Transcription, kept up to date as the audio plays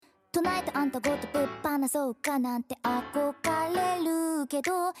トナイトあんたごとぶっ放そうかなんて憧れるけ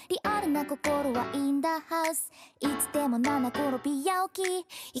どリアルな心はインダハウスいつでも七転び八起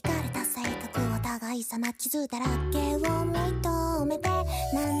きイかれた性格お互い様傷だらけを認めて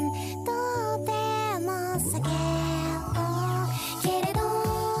何度でも叫ぼうけれど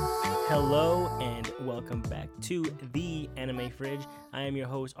Hello and welcome back to the Anime Fridge. I am your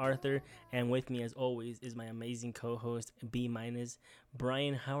host Arthur, and with me as always is my amazing co-host B-.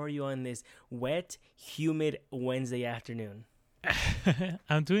 Brian, how are you on this wet, humid Wednesday afternoon?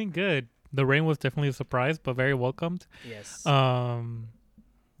 I'm doing good. The rain was definitely a surprise, but very welcomed. Yes.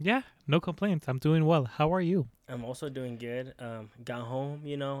 Yeah, no complaints. I'm doing well. How are you? I'm also doing good. Got home,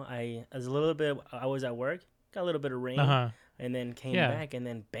 I was at work, got a little bit of rain. And then came back, and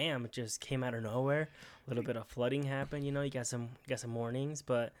then bam, it just came out of nowhere. A little bit of flooding happened. You got some warnings,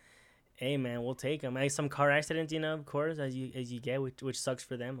 but hey, man, we'll take them. Some car accidents, of course, as you get, which sucks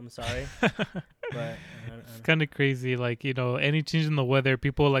for them. I'm sorry, but it's kind of crazy. Like any change in the weather,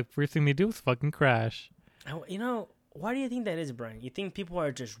 people first thing they do is fucking crash. Why do you think that is, Brian? You think people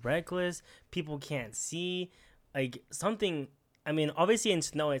are just reckless? People can't see, something. I mean, obviously in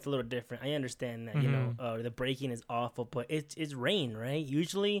snow it's a little different. I understand that the braking is awful, but it's rain, right?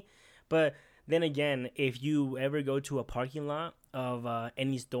 Usually, but then again, if you ever go to a parking lot of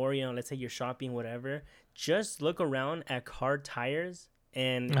any store, let's say you're shopping, whatever, just look around at car tires,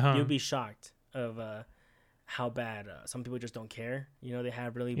 and you'll be shocked of how bad some people just don't care. They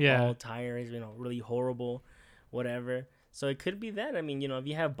have really bald tires, really horrible, whatever. So it could be that. I mean, if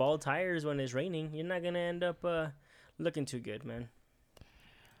you have bald tires when it's raining, you're not gonna end up looking too good, man.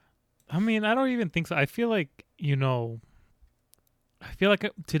 I mean, I don't even think so. I feel like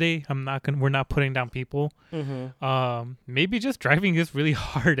today we're not putting down people. Maybe just driving is really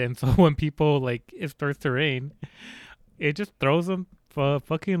hard, and so when people it starts to rain, it just throws them for a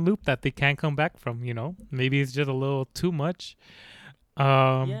fucking loop that they can't come back from. Maybe it's just a little too much.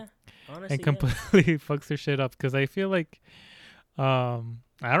 Yeah, honestly, and completely fucks their shit up. Because I feel like, I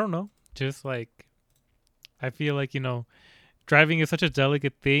don't know, just I feel like, driving is such a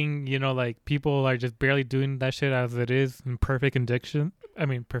delicate thing, people are just barely doing that shit as it is in perfect condition. I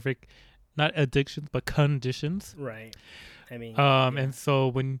mean, perfect, not addictions, but conditions. Right. I mean, and so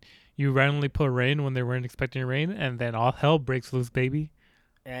when you randomly put rain when they weren't expecting rain, and then all hell breaks loose, baby.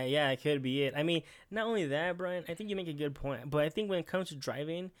 Yeah, it could be it. I mean, not only that, Brian, I think you make a good point, but I think when it comes to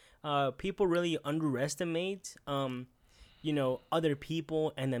driving, people really underestimate, other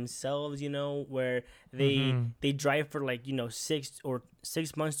people and themselves, where they drive for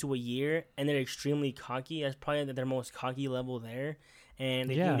 6 months to a year, and they're extremely cocky. That's probably their most cocky level there, and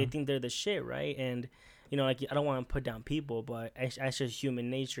they think they're the shit, right? And I don't want to put down people, but that's just human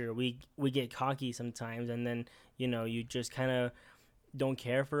nature. We get cocky sometimes, and then you just kind of don't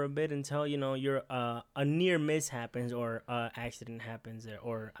care for a bit until you're a near miss happens or accident happens,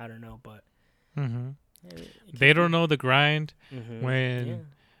 or I don't know, but. They don't know the grind when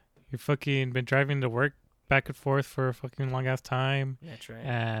you're fucking been driving to work back and forth for a fucking long ass time. That's right.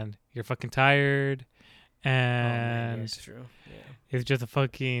 And you're fucking tired, and that's true. Yeah. It's just a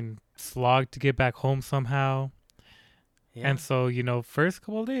fucking slog to get back home somehow. Yeah. And so first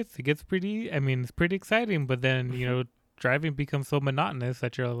couple of days it gets pretty. I mean, it's pretty exciting, but then driving becomes so monotonous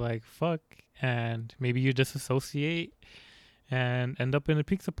that you're like, fuck, and maybe you disassociate and end up in a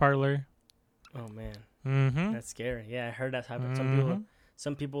pizza parlor. Oh man, that's scary. Yeah, I heard that's happened.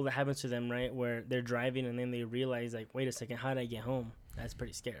 Some people that happens to them, right, where they're driving and then they realize wait a second, how did I get home? That's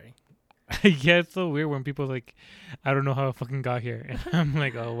pretty scary. Yeah, it's so weird when people I don't know how I fucking got here, and I'm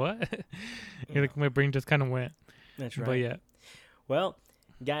like, oh, what? You're my brain just kind of went. That's right. But yeah, well,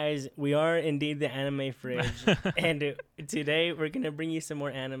 guys, we are indeed the Anime Fridge, and today we're going to bring you some more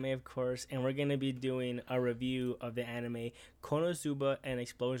anime, of course, and we're going to be doing a review of the anime KonoSuba, An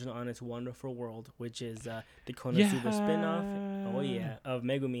Explosion on Its Wonderful World, which is the KonoSuba spinoff, of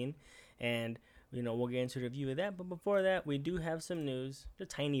Megumin, and, we'll get into a review of that, but before that, we do have some news, a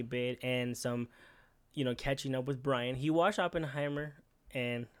tiny bit, and some, catching up with Brian. He watched Oppenheimer,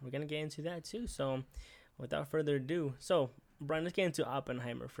 and we're going to get into that, too, so without further ado, Brian, let's get into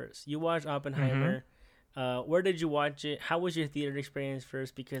Oppenheimer first. You watched Oppenheimer. Where did you watch it? How was your theater experience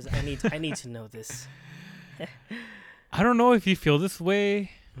first? Because I need to know this. I don't know if you feel this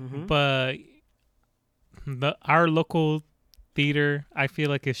way, but our local theater, I feel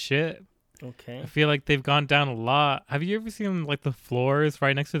like is shit. Okay. I feel like they've gone down a lot. Have you ever seen the floors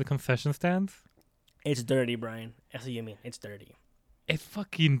right next to the concession stands? It's dirty, Brian. That's what you mean. It's dirty. It's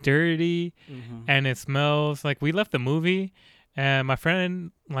fucking dirty, and it smells. We left the movie, And my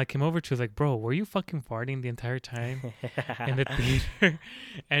friend like came over. She was like, "Bro, were you fucking farting the entire time in the theater?"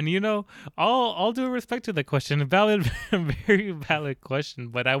 And all due respect to the question, valid, very valid question.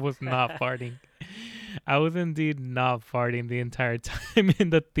 But I was not farting. I was indeed not farting the entire time in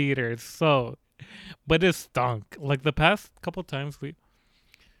the theater. So, but it stunk. Like the past couple times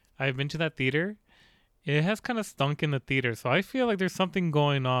I've been to that theater, it has kind of stunk in the theater. So I feel like there's something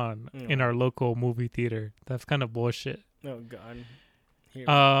going on in our local movie theater. That's kind of bullshit. Oh God.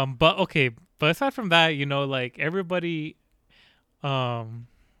 But okay. But aside from that, like everybody, I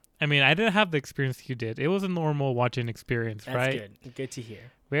mean, I didn't have the experience you did. It was a normal watching experience, That's right? good. Good to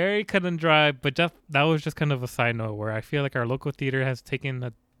hear. Very cut and dry, but that was just kind of a side note where I feel like our local theater has taken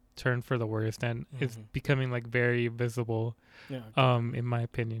a turn for the worst and is becoming like very visible, in my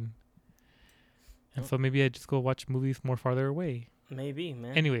opinion. And so maybe I just go watch movies more farther away. Maybe,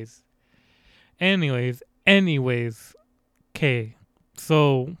 man. Anyways. Okay.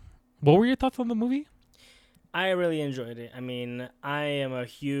 So, what were your thoughts on the movie? I really enjoyed it. I mean, I am a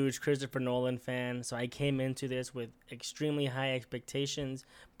huge Christopher Nolan fan, so I came into this with extremely high expectations.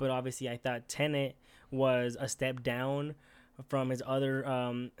 But obviously, I thought Tenet was a step down from his other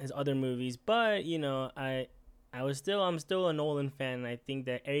movies. But I'm still a Nolan fan. And I think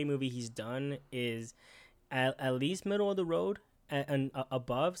that every movie he's done is at least middle of the road and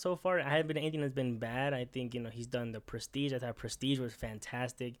above so far. I haven't been anything that's been bad. I think he's done The Prestige. I thought Prestige was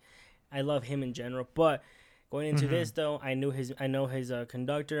fantastic. I love him in general, but going into this, though, I know his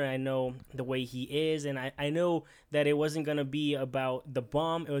conductor. I know the way he is, and I know that it wasn't gonna be about the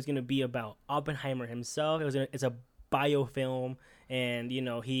bomb. It was gonna be about Oppenheimer himself. It's a biofilm, and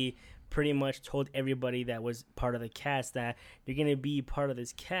he pretty much told everybody that was part of the cast that you're gonna be part of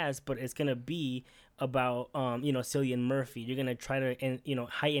this cast, but it's gonna be about Cillian Murphy. You're gonna try to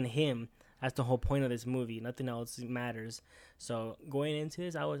heighten him. That's the whole point of this movie. Nothing else matters. So going into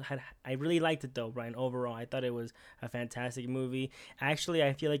this, I really liked it though, Brian. Overall, I thought it was a fantastic movie. Actually,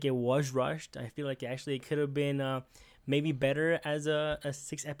 I feel like it was rushed. I feel like it could have been maybe better as a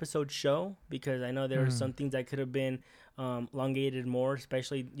 6-episode show, because I know there were some things that could have been elongated more,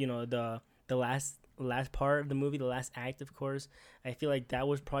 especially the last part of the movie, the last act, of course. I feel like that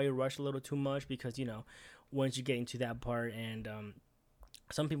was probably rushed a little too much because once you get into that part and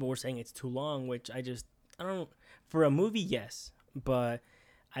some people were saying it's too long, which I don't. For a movie, yes, but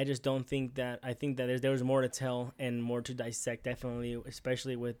I just don't think that. I think that there was more to tell and more to dissect, definitely,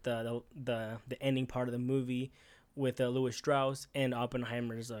 especially with the ending part of the movie with Louis Strauss and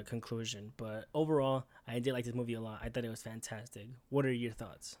Oppenheimer's conclusion. But overall, I did like this movie a lot. I thought it was fantastic. What are your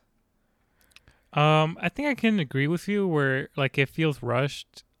thoughts? I think I can agree with you where like it feels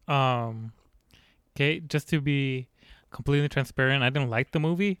rushed. Okay, just to be completely transparent, I didn't like the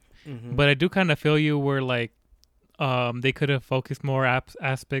movie, but I do kind of feel you where like they could have focused more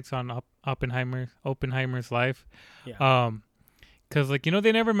aspects on Oppenheimer's life. Yeah. Because like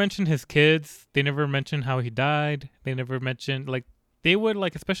they never mentioned his kids, they never mentioned how he died, they never mentioned like they would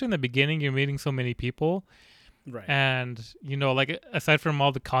like, especially in the beginning, you're meeting so many people, right? And like aside from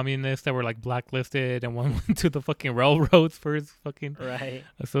all the communists that were like blacklisted and one went to the fucking railroads for his fucking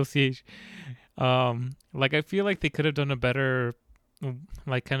association. Like I feel like they could have done a better,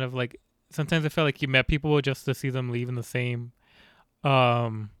 like kind of like sometimes I felt like you met people just to see them leave in the same,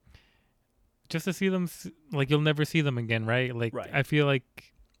 just to see them like you'll never see them again, right? Like I feel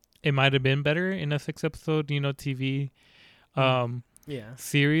like it might have been better in a 6-episode TV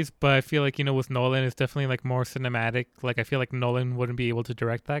series, but I feel like with Nolan it's definitely like more cinematic. Like I feel like Nolan wouldn't be able to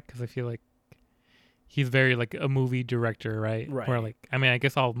direct that because I feel like he's very like a movie director, right? Where like, I mean, I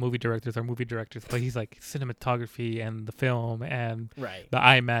guess all movie directors are movie directors, but he's like cinematography and the film and the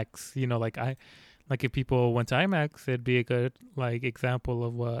IMAX. Like if people went to IMAX, it'd be a good like example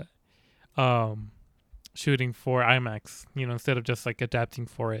of what shooting for IMAX. Instead of just like adapting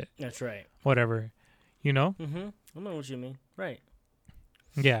for it. That's right. Whatever. I know what you mean. Right.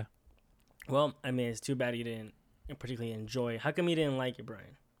 Yeah. Well, I mean, it's too bad you didn't particularly enjoy. How come you didn't like it,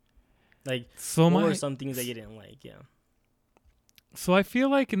 Brian? Like, so what were some things that you didn't like? Yeah. So I feel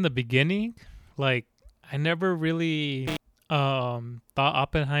like in the beginning, like I never really thought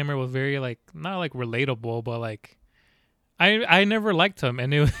Oppenheimer was very like not like relatable, but like I never liked him,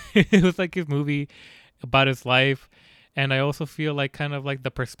 and it was like his movie about his life, and I also feel like kind of like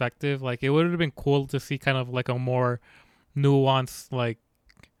the perspective, like it would have been cool to see kind of like a more nuanced like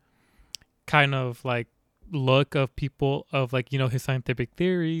kind of like look of people of like his scientific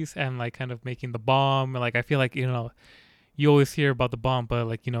theories and like kind of making the bomb. Like I feel like you always hear about the bomb, but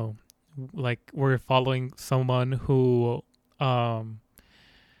like like we're following someone who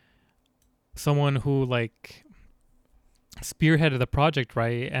like spearheaded the project,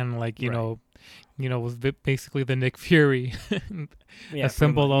 right? And like was basically the Nick Fury, Yeah, a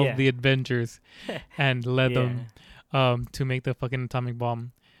symbol of yeah. the Avengers, and led Yeah. them to make the fucking atomic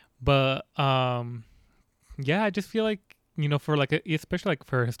bomb. But yeah, I just feel like for like especially like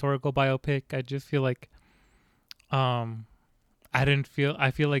for a historical biopic, I just feel like I feel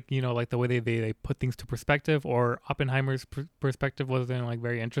like like the way they put things to perspective, or Oppenheimer's perspective wasn't like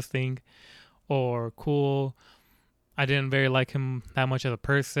very interesting or cool. I didn't very like him that much as a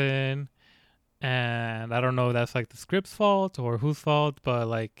person, and I don't know if that's like the script's fault or whose fault, but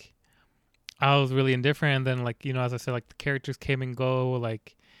like I was really indifferent. And then like as I said, like the characters came and go.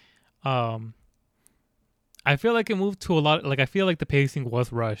 Like I feel like it moved to a lot. Like I feel like the pacing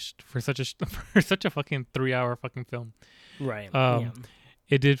was rushed for such a for such a fucking 3-hour fucking film. Right. Yeah.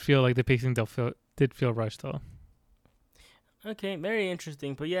 It did feel like the pacing did feel rushed though. Okay, very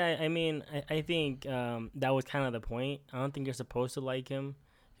interesting. But yeah, I mean, I think that was kind of the point. I don't think you're supposed to like him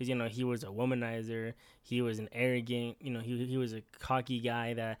because he was a womanizer. He was an arrogant. He was a cocky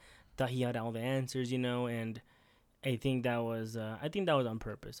guy that thought he had all the answers. And I think that was on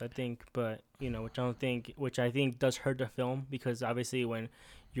purpose. I think, but which I think does hurt the film, because obviously when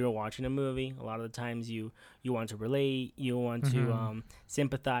you're watching a movie, a lot of the times you want to relate, you want to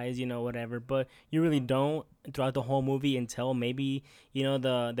sympathize, whatever, but you really don't throughout the whole movie until maybe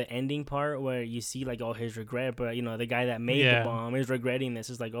the ending part where you see like his regret. But the guy that made the bomb is regretting this.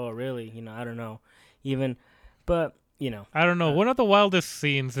 It's like, oh really? I don't know, even, but I don't know. One of the wildest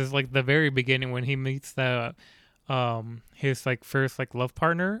scenes is like the very beginning when he meets the his like first like love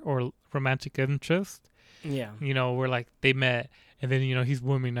partner or romantic interest. Yeah. Where like they met, and then he's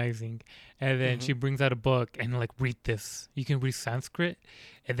womanizing, and then she brings out a book and like, read this. You can read Sanskrit,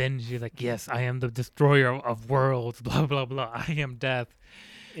 and then she's like, yes, I am the destroyer of worlds. Blah blah blah. I am death.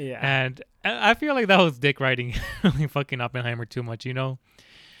 Yeah. And I feel like that was dick writing fucking Oppenheimer too much. It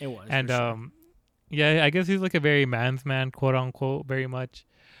was. And for sure. yeah, I guess he's like a very man's man, quote unquote, very much.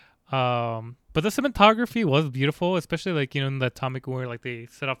 But the cinematography was beautiful, especially like in the atomic where like they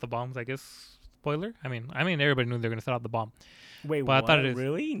set off the bombs. I guess spoiler. I mean everybody knew they were gonna set off the bomb. Wait, but what? I thought it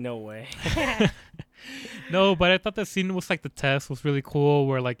really? No way. No, but I thought the scene was like the test was really cool,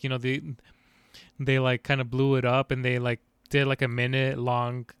 where like they like kind of blew it up, and they like did like a minute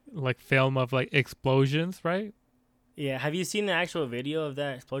long like film of like explosions, right? Yeah. Have you seen the actual video of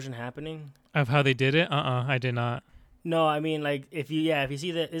that explosion happening? Of how they did it? I did not. No, I mean, like, if you see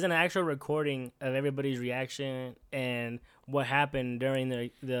there's an actual recording of everybody's reaction and what happened during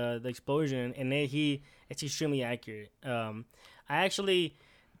the explosion, and it's extremely accurate. I actually,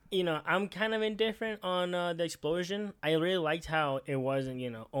 I'm kind of indifferent on the explosion. I really liked how it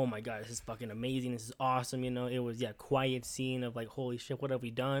wasn't, oh my god, this is fucking amazing, this is awesome. It was quiet scene of like, holy shit, what have we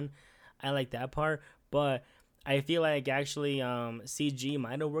done? I like that part, but I feel like actually CG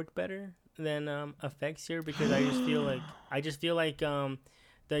might have worked better than effects here, because I just feel like the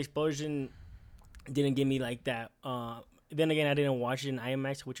explosion didn't give me like that. Then again, I didn't watch it in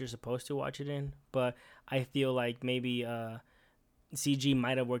IMAX, which you're supposed to watch it in, but I feel like maybe CG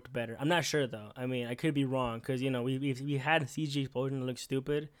might have worked better. I'm not sure though. I mean, I could be wrong, because we had a CG explosion that looked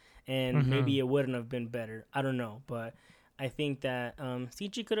stupid, and maybe it wouldn't have been better. I don't know, but I think that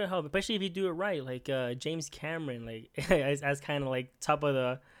CG could have helped, especially if you do it right, like James Cameron, like as kind of like top of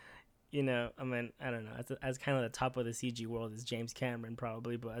the. I mean, I don't know. As kind of the top of the CG world is James Cameron,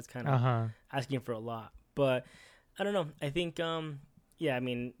 probably, but that's kind of asking for a lot. But I don't know. I think, yeah. I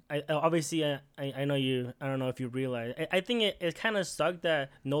mean, I obviously, I know you. I don't know if you realize. I think it kind of sucked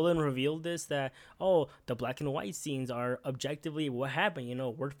that Nolan revealed this. That the black and white scenes are objectively what happened.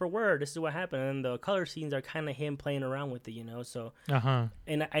 Word for word. This is what happened, and the color scenes are kind of him playing around with it. So.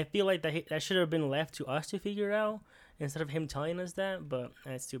 And I feel like that should have been left to us to figure out, instead of him telling us that, but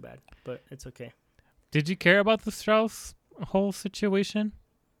it's too bad. But it's okay. Did you care about the Strauss whole situation?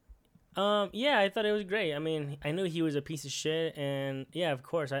 Yeah, I thought it was great. I mean, I knew he was a piece of shit, and yeah, of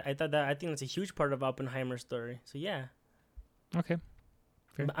course, I think that's a huge part of Oppenheimer's story. So yeah. Okay.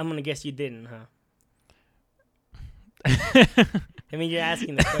 Fair. I'm gonna guess you didn't, huh? I mean, you're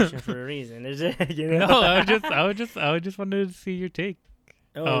asking the question for a reason, is it? No, I just wanted to see your take.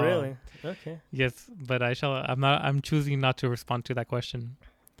 Oh, really? Okay. Yes, but I'm choosing not to respond to that question.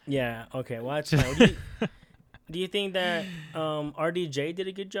 Yeah. Okay. Well, that's fine. Do you think that RDJ did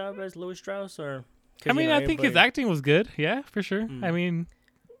a good job as Louis Strauss, or? I mean, I think his acting was good. Yeah, for sure. I mean,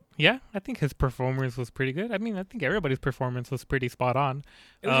 yeah, I think his performance was pretty good. I mean, I think everybody's performance was pretty spot on.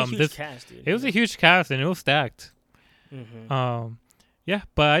 It was a huge cast, dude. It was a huge cast, and it was stacked. Yeah,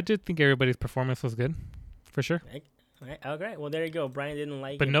 but I did think everybody's performance was good, for sure. Okay, well there you go. Brian didn't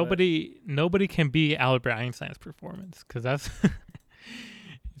like But it, nobody can beat Albert Einstein's performance because that's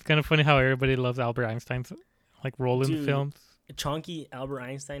it's kind of funny how everybody loves Albert Einstein's like role in the films. Chonky Albert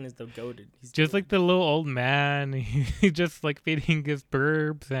Einstein is the goated. He's Just like the little old man, he just like feeding his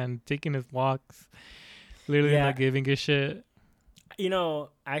burbs and taking his walks, literally not giving a shit. You know,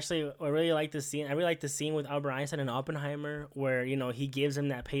 actually, I really like the scene. I really like the scene with Albert Einstein and Oppenheimer, where he gives him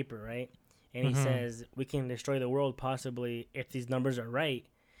that paper, right? And he says, "We can destroy the world possibly if these numbers are right."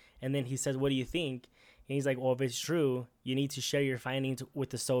 And then he says, "What do you think?" And he's like, "Well, if it's true, you need to share your findings with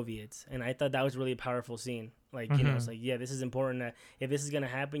the Soviets." And I thought that was really a powerful scene. Like, it's like, yeah, this is important. That if this is gonna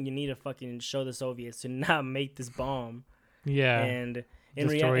happen, you need to fucking show the Soviets to not make this bomb. Yeah. And in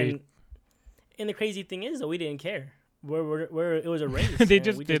reality, and the crazy thing is, though, we didn't care. Where it was a race. They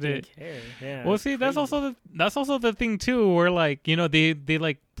just did it. Care. Yeah. Well, see, that's also the thing too, where like they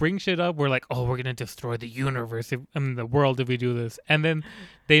like bring shit up. We're like, oh, we're gonna destroy the universe, the world if we do this, and then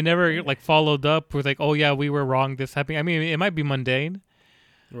they never like followed up with like, oh yeah, we were wrong. This happened. I mean, it might be mundane,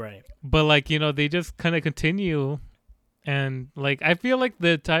 right? But like they just kind of continue, and like I feel like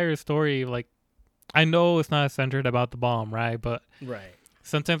the entire story, like I know it's not centered about the bomb, right? But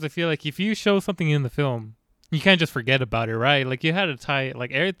sometimes I feel like if you show something in the film, you can't just forget about it, right? Like you had to tie it.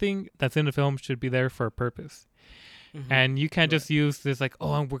 Like everything that's in the film should be there for a purpose, and you can't just use this like,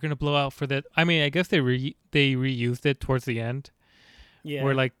 oh, we're gonna blow out for that. I mean, I guess they reused it towards the end,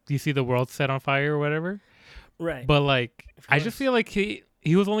 where like you see the world set on fire or whatever, right? But like, I just feel like he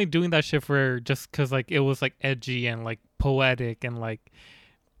was only doing that shit for just because like it was like edgy and like poetic and like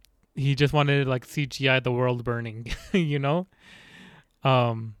he just wanted to like CGI the world burning,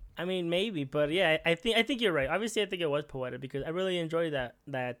 I mean, maybe, but yeah, I think you're right. Obviously, I think it was poetic because I really enjoyed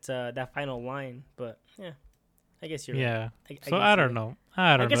that final line. But yeah, I guess you're right. I don't know.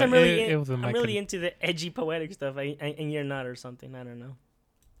 I guess know. I'm really into the edgy poetic stuff, and you're not or something. I don't know.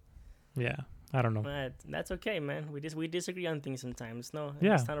 Yeah, I don't know. But that's okay, man. We disagree on things sometimes. No,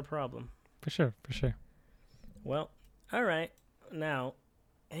 it's not a problem. For sure. Well, all right. Now,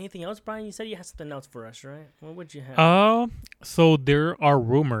 anything else, Brian? You said you had something else for us, right? What would you have? So there are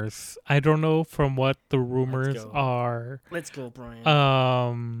rumors. I don't know from what the rumors are. Let's go,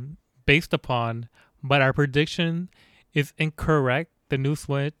 Brian. Based upon, but our prediction is incorrect. The new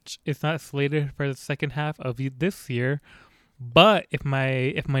Switch is not slated for the second half of this year. But if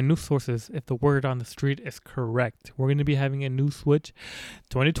my news sources, if the word on the street is correct, we're gonna be having a new Switch,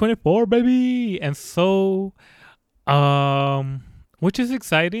 2024, baby. And so, which is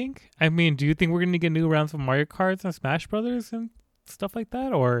exciting. I mean, do you think we're going to get new rounds of Mario Karts and Smash Brothers and stuff like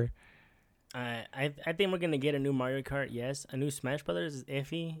that? Or I think we're going to get a new Mario Kart, yes. A new Smash Brothers is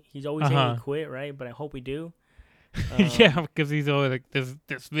iffy. He's always saying he quit, right? But I hope we do. Yeah, because he's always like, this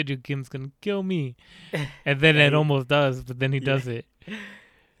video game's going to kill me. And then it almost does, but then he does it.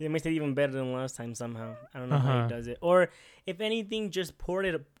 It makes it even better than last time somehow. I don't know how he does it. Or if anything, just port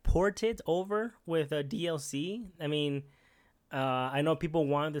it over with a DLC. I mean... I know people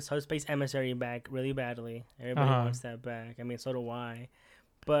want the Subspace Emissary back really badly. Everybody wants that back. I mean, so do I.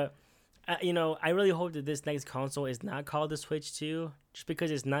 But, I really hope that this next console is not called the Switch 2, just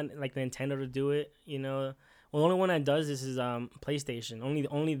because it's not like Nintendo to do it, Well, the only one that does this is PlayStation.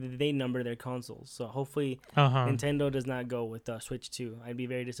 Only they number their consoles. So hopefully Nintendo does not go with Switch 2. I'd be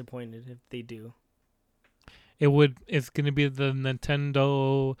very disappointed if they do. It's going to be the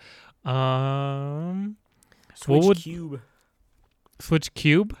Nintendo... Switch Cube. Switch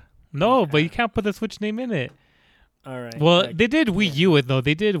Cube? No, but you can't put the Switch name in it. All right. Well, they did Wii U it though.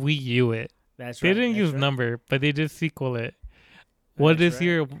 They did Wii U it. That's right. They didn't use number, but they did sequel it. What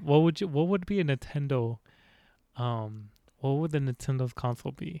would be a Nintendo? What would the Nintendo's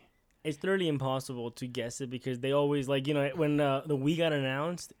console be? It's literally impossible to guess it because they always when the Wii got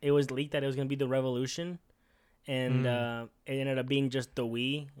announced, it was leaked that it was gonna be the Revolution, and it ended up being just the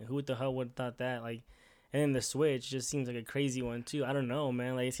Wii. Who the hell would have thought that? And then the Switch just seems like a crazy one too. I don't know,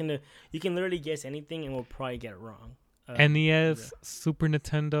 man. Like you can literally guess anything and we'll probably get it wrong. NES, Super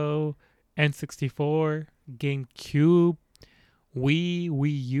Nintendo, N64, GameCube,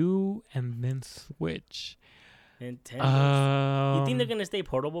 Wii U, and then Switch. Nintendo. You think they're gonna stay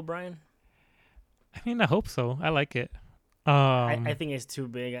portable, Brian? I mean, I hope so. I like it. I think it's too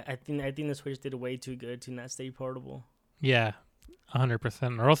big. I think the Switch did way too good to not stay portable. Yeah,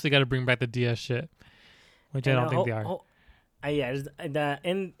 100%. Or else you got to bring back the DS shit. Which I don't think they are.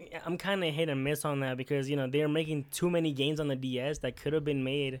 And I'm kind of hit and miss on that because, they're making too many games on the DS that could have been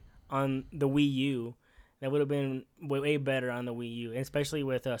made on the Wii U. That would have been way better on the Wii U, and especially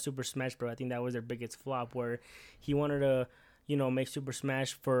with Super Smash Bros. I think that was their biggest flop where he wanted to, make Super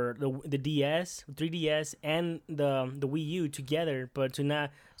Smash for the DS, 3DS, and the Wii U together, but to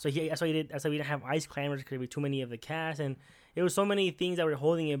not. That's why he did. That's why we didn't have Ice Climbers because there were too many of the cast, and it was so many things that were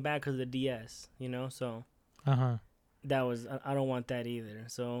holding it back because of the DS. So that was. I don't want that either.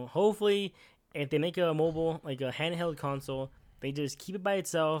 So hopefully, if they make a mobile, like a handheld console, they just keep it by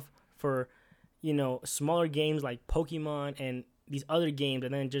itself for, smaller games like Pokemon and these other games,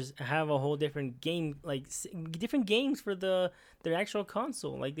 and then just have a whole different game, like different games for their actual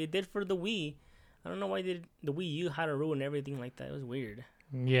console, like they did for the Wii. I don't know why the Wii U had to ruin everything like that. It was weird.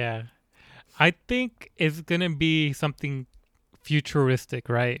 Yeah, I think it's gonna be something futuristic,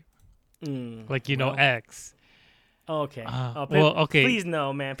 right? Like X. Okay. Okay. Please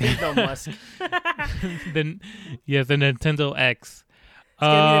no, man. Please no, Musk. Then, yeah, the Nintendo X. It's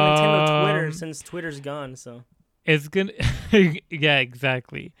gonna be the Nintendo Twitter since Twitter's gone. So it's gonna. Yeah,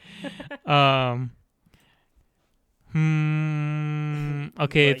 exactly.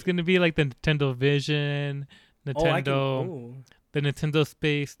 Okay, it's gonna be like the Nintendo Vision, Nintendo, the Nintendo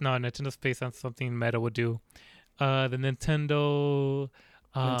Space. No, Nintendo Space sounds something Meta would do. The Nintendo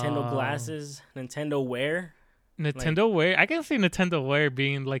glasses, Nintendo Wear. Nintendo Wear. I can see Nintendo Wear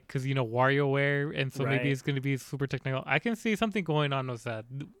being like, because WarioWare, and so maybe it's going to be super technical. I can see something going on with that.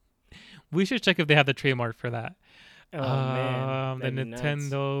 We should check if they have the trademark for that. Oh man, the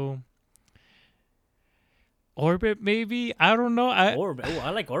Nintendo Orbit, maybe. I don't know. Orbit. Oh,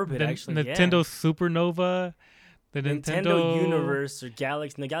 I like Orbit actually. Nintendo Supernova. The Nintendo Universe or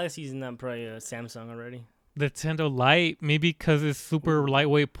Galaxy. The Galaxy is not probably a Samsung already. Nintendo Light, maybe because it's super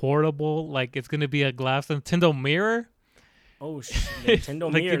lightweight, portable. Like it's gonna be a glass. Nintendo Mirror. Oh shit!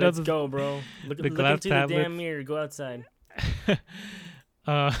 Nintendo Mirror, let's go, bro. Look into tablets. The damn mirror. Go outside. Then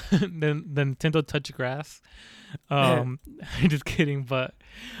the Nintendo Touch Grass. I'm just kidding, but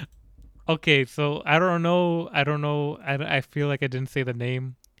okay. So I don't know. I feel like I didn't say the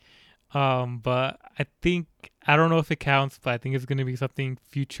name. But I think I don't know if it counts, but I think it's gonna be something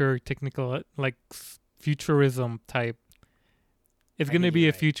future technical, like futurism type. It's going to be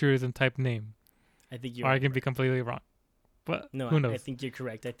a futurism type name. I think you're right. Or I can be completely wrong. But no, who knows? I think you're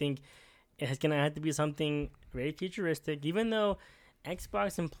correct. I think it's going to have to be something very futuristic, even though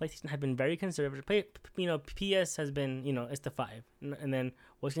Xbox and PlayStation have been very conservative. PS has been, it's the 5. And then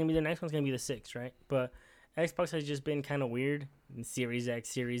what's going to be the next one's going to be the 6, right? But Xbox has just been kind of weird. Series X,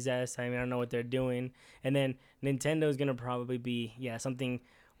 Series S. I don't know what they're doing. And then Nintendo is going to probably be, something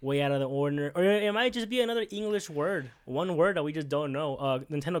way out of the ordinary, or it might just be another English word, one word that we just don't know.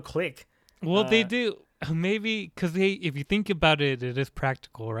 Nintendo Click. Well, they do maybe because if you think about it, it is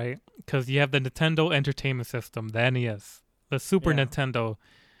practical, right? Because you have the Nintendo Entertainment System, the NES, the Super Nintendo,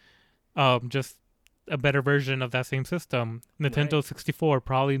 just a better version of that same system. Nintendo 64,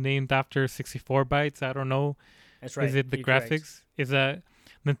 probably named after 64 bytes. I don't know. That's right. Is it the graphics? Correct. Is that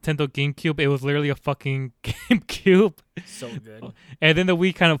Nintendo GameCube? It was literally a fucking GameCube. So good. And then the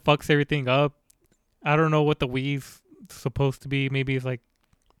Wii kind of fucks everything up. I don't know what the Wii's supposed to be. Maybe it's like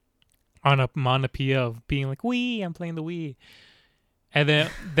on a monopia of being like, Wii, I'm playing the Wii. And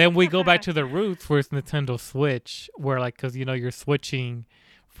then we go back to the roots where it's Nintendo Switch, where because you're switching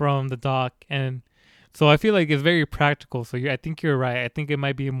from the dock, and so I feel like it's very practical. So I think you're right. I think it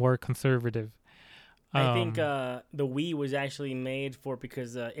might be more conservative. I think the Wii was actually made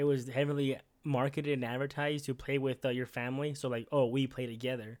because it was heavily marketed and advertised to play with your family. So we play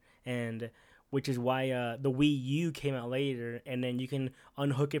together, and which is why the Wii U came out later, and then you can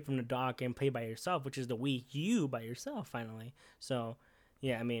unhook it from the dock and play by yourself, which is the Wii U by yourself finally. So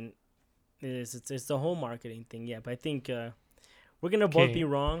yeah, it's the whole marketing thing. Yeah, but I think we're gonna both be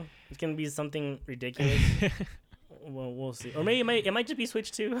wrong. It's gonna be something ridiculous. Well, we'll see. Or maybe it might just be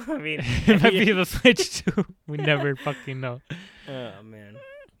Switch 2. It might be the Switch 2. We never fucking know. Oh, man.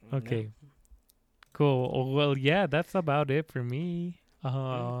 Okay. No. Cool. Well, yeah, that's about it for me.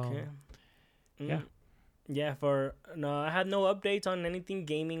 Okay. Yeah. Yeah, I had no updates on anything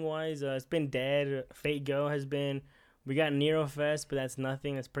gaming-wise. It's been dead. Fate Go has been... We got Nero Fest, but that's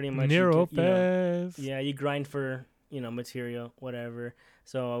nothing. That's pretty much... Nero Fest. You grind for, material, whatever.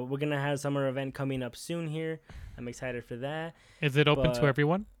 So we're going to have a summer event coming up soon here. I'm excited for that. Is it open to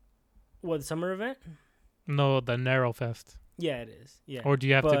everyone? What, the summer event? No, the Nero Fest. Yeah, it is. Yeah. Or do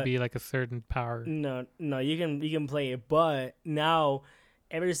you have to be like a certain power? No, you can play it. But now,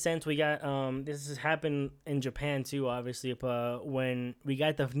 ever since we got this has happened in Japan too, obviously. But when we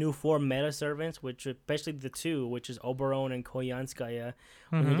got the new 4 meta servants, which especially the 2, which is Oberon and Koyanskaya,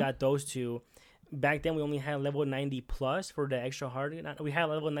 when we got those 2. Back then, we only had level 90 plus for the extra hard. We have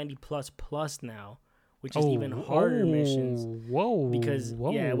level 90 plus now, which is even harder missions. Whoa! Because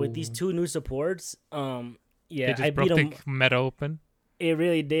with these 2 new supports, Yeah, They just I broke beat the him. meta open. It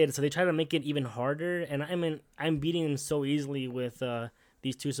really did. So they try to make it even harder, and I'm beating them so easily with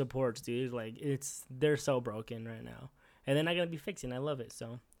these two supports, dude. Like they're so broken right now, and they're not gonna be fixing. I love it.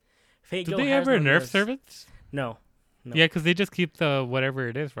 So Fate Did Go they has ever no nerf nerfs. servants? No. No. Yeah, because they just keep the whatever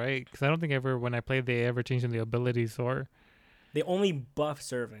it is, right? Because I don't think ever when I played they ever changed the abilities or. They only buff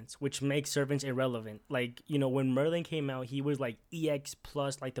servants, which makes servants irrelevant. Like, when Merlin came out, he was like EX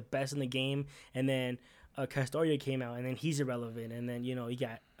plus, like the best in the game, and then Castoria came out, and then he's irrelevant, and then you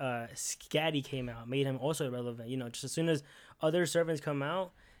got Scatty came out, made him also irrelevant. Just as soon as other servants come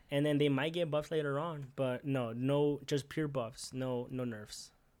out, and then they might get buffs later on, but no, just pure buffs, no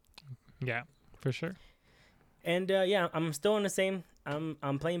nerfs. Yeah, for sure. And yeah, I'm still in the same.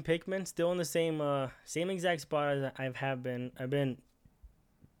 I'm playing Pikmin, still in the same exact spot as I have been. I've been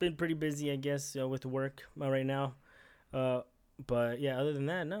pretty busy, I guess, with work right now. But yeah, other than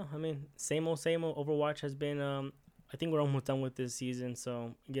that, no. I mean, same old. Overwatch has been. I think we're almost done with this season,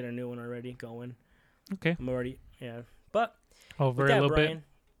 so get a new one already going. Okay. I'm already But Over with a that, little Brian, bit.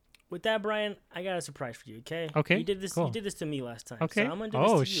 With that, Brian, I got a surprise for you. Okay. Okay, You did this. cool. You did this to me last time. Okay. So I'm gonna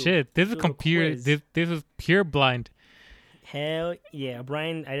do this to you. Shit! This is Do a little computer. quiz. This is pure blind. Hell yeah,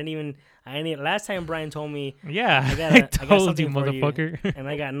 Brian! I didn't even. Last time Brian told me, Yeah, I got I told you, something for you. motherfucker. and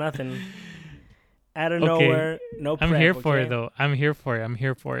I got nothing. Out of Okay. nowhere, no. I'm prep, here for okay? it though. I'm here for it.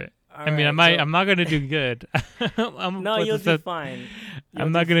 All I mean, right, I'm not gonna do good. No, you'll do fine.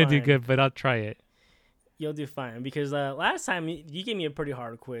 I'm not gonna do good, but I'll try it. You'll do fine because last time you gave me a pretty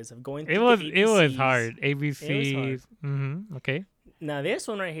hard quiz of going. It through was the it was ABCs. hard. It ABCs. Okay. Now this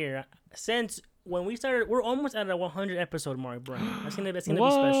one right here, since when we started, we're almost at a 100 episode mark, Brian. That's gonna be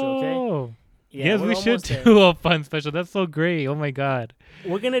special, okay? Whoa. Yeah, Yes, we're we should almost there. do a fun special. That's so great. Oh my god,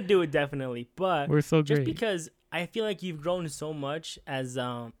 We're gonna do it definitely, but we're so just great. because I feel like you've grown so much as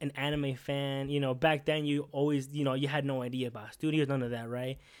an anime fan. Back then you always, you had no idea about studios, none of that,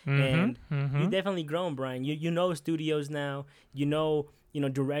 right? And you definitely grown, Brian. You know studios now. You know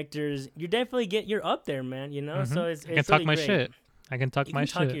directors. You're up there, man. So it's I can talk really my great. shit. I can talk You my can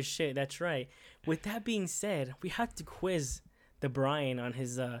talk shit. your shit. That's right. With that being said, we had to quiz the Brian on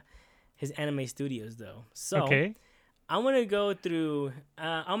his anime studios though. So Okay. I'm gonna go through.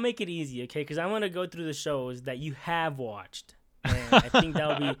 I'll make it easy, okay? Because I'm gonna go through the shows that you have watched, and I think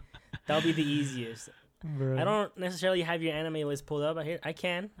that'll be the easiest. Bro. I don't necessarily have your anime list pulled up.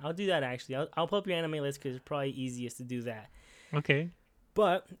 I'll do that actually. I'll pull up your anime list because it's probably easiest to do that. Okay.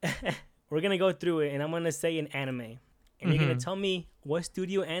 But we're gonna go through it, and I'm gonna say an anime, and you're gonna tell me what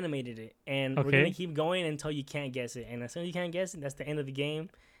studio animated it, and we're gonna keep going until you can't guess it. And as soon as you can't guess it, that's the end of the game,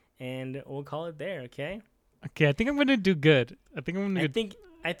 and we'll call it there. Okay? Okay. I think I'm gonna do good. I think I'm gonna.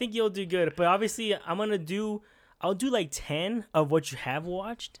 I think you'll do good, but obviously I'll do like 10 of what you have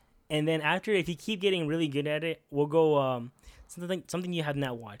watched, and then after, if you keep getting really good at it, we'll go something you have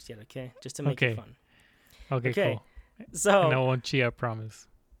not watched yet, okay? Just to make it fun. Okay. Cool. So And I won't cheat. I promise.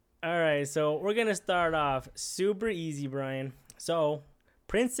 all right, so we're gonna start off super easy, Brian. So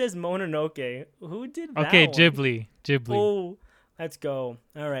Princess Mononoke, who did that? Okay. one? Ghibli. Oh, let's go.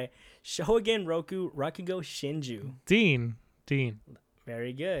 All right, Shogen Roku Rakugo Shinju. Dean.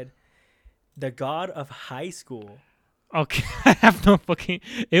 Very good. The God of High School. Okay. I have no fucking.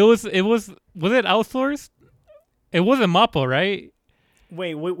 Was it outsourced? It wasn't Mappa, right?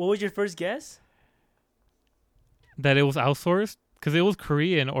 Wait, what was your first guess? That it was outsourced because it was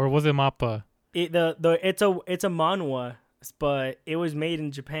Korean, or was it Mappa? It's a manhwa, but it was made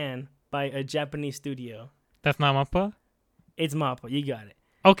in Japan by a Japanese studio. That's not Mappa. It's Mappa. You got it.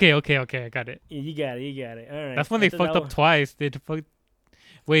 Okay. I got it. You got it. All right. That's when they fucked up twice.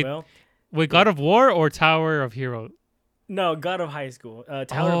 Wait, Well, God of War or Tower of Hero? no, God of High School.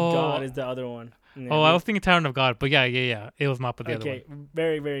 Tower of God is the other one. Yeah, I was thinking Tower of God, but yeah. It was Mappa the other okay,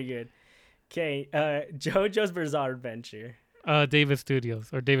 very, very good. Okay, JoJo's Bizarre Adventure. one. David Studios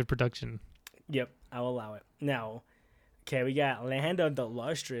or David Production. Yep, I'll allow it. Now, okay, we got Land of the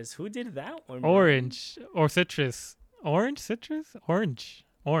Lustrous. Who did that one? Bro? Orange or Citrus. Orange. There's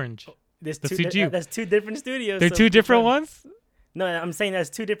the two. CG. That's two different studios. They're so two which different one? ones? No, I'm saying that's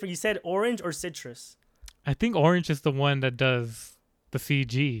two different. You said Orange or Citrus. I think Orange is the one that does the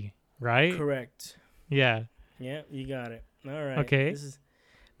CG, right? Correct. Yeah. Yeah, you got it. All right. Okay.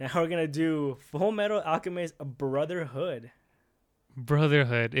 Now we're gonna do Full Metal Alchemist Brotherhood.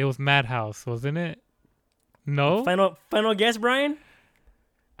 Brotherhood. It was Madhouse, wasn't it? No? Final guess, Brian?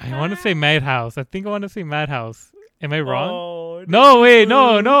 I want to say Madhouse. I think I want to say Madhouse. Am I wrong? Oh, No, wait,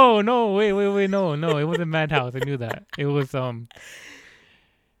 no, wait, no. It wasn't Madhouse. I knew that. It was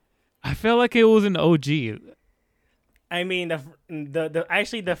I felt like it was an OG. I mean, the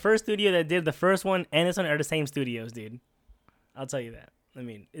actually the first studio that did the first one and this one are the same studios, dude. I'll tell you that. I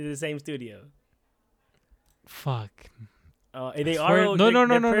mean, it's the same studio. Fuck. They swear- are. no, they're, no, no,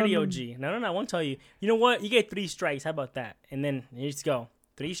 they're no, pretty no, no. OG. No. I won't tell you. You know what? You get 3 strikes. How about that? And then you just go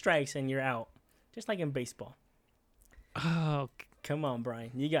 3 strikes and you're out, just like in baseball. Oh, Come on,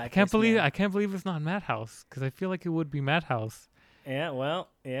 Brian. You got. I can't this, believe man. I can't believe it's not Madhouse because I feel like it would be Madhouse, Yeah. Well.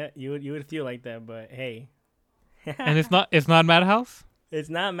 Yeah. You would feel like that, but hey. and it's not Madhouse. It's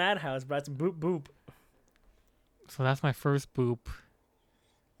not Madhouse, bro. It's Boop Boop. So that's my first boop.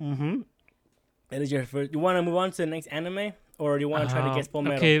 Mm-hmm. That is your first. You want to move on to the next anime, or do you want to try to guess Full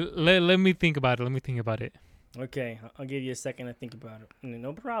Metal? Okay, let me think about it. Okay, I'll give you a second to think about it. I mean,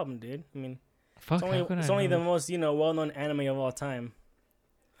 no problem, dude. I mean, Fuck, it's only the most well-known anime of all time.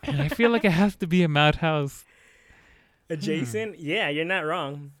 And I feel like it has to be a Madhouse. Adjacent? Yeah, you're not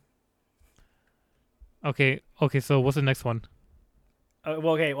wrong. Okay. So what's the next one? Well,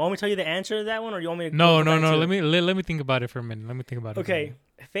 okay. Want me to tell you the answer to that one, or you want me to? No. go back to Let it? me think about it for a minute. Let me think about it. Okay,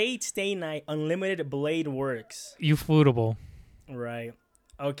 Fate Stay Night Unlimited Blade Works. Ufotable. Right.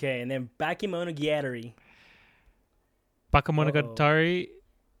 Okay, and then Bakemonogatari. Bakemonogatari.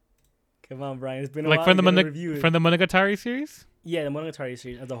 Come on, Brian. It's been a Like while. from You gotta review it. the Monogatari series. Yeah, the Monogatari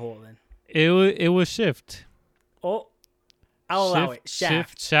series as a whole. Then. It was Shift. Oh, I'll allow it.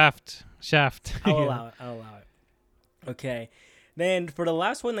 Shaft. I'll allow it. Okay. Then for the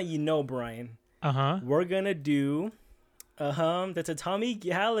last one that you know, Brian, we're gonna do the Tatami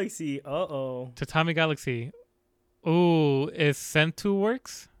Galaxy. Tatami Galaxy. Ooh, is Sentu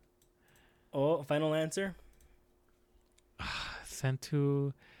works? Oh, final answer?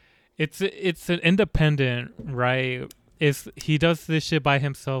 Sentu. It's an independent, right? He does this shit by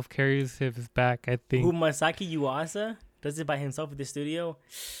himself, carries his back, I think. Who, Masaki Yuasa does it by himself at the studio?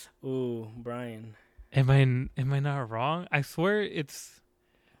 Ooh, Brian. Am I not wrong? I swear is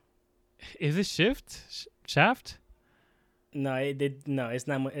it Shaft? No, it's not. It's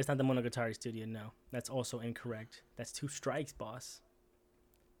not the Monogatari studio. No, that's also incorrect. That's 2 strikes, boss.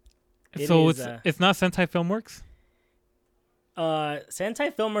 It's not Sentai Filmworks?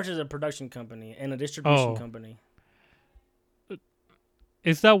 Sentai Filmworks is a production company and a distribution company.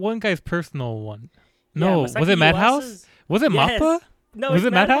 Is that one guy's personal one? Yeah, No, Masaki was it Madhouse? Yuasa's- Was it Yes. Mappa? No, Was it's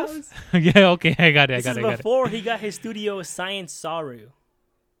it Madhouse? Yeah, okay, I got it. This is before he got his studio Science Saru.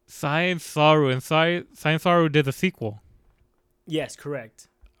 Science Saru, and Science Saru did the sequel. Yes, correct.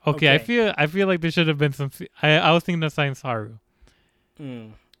 Okay, Okay. I feel like there should have been some. I was thinking of Science Saru.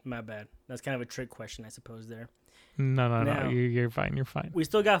 My bad. That's kind of a trick question, I suppose. There. No. Now- You're fine. You're fine. We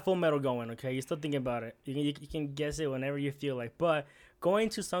still got Full Metal going, okay? You still thinking about it. You can guess it whenever you feel like. But going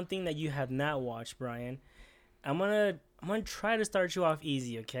to something that you have not watched, Brian, I'm gonna try to start you off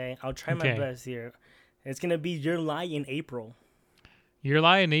easy, okay? I'll try my Okay. best here. It's gonna be Your Lie in April. Your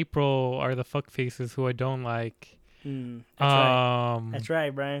Lie in April are the fuck faces who I don't like. That's right. That's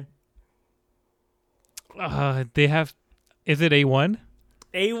right, Brian. They have. Is it A1?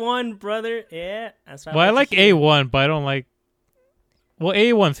 A1, brother. Yeah, that's right. Well, I like A1, but I don't like. Well,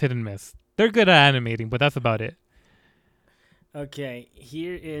 A1's hit and miss. They're good at animating, but that's about it. Okay,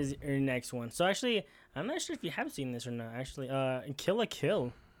 here is your next one. So actually, I'm not sure if you have seen this or not. Actually, Kill la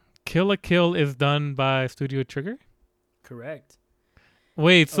Kill. Kill la Kill is done by Studio Trigger. Correct.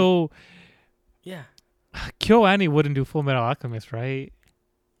 Wait, so Yeah. Kyo Annie wouldn't do Full Metal Alchemist, right?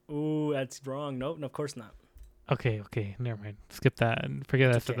 Ooh, that's wrong. Nope, of course not. Okay, never mind. Skip that and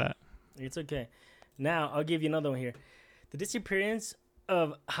forget after okay. that. It's okay. Now, I'll give you another one here. The disappearance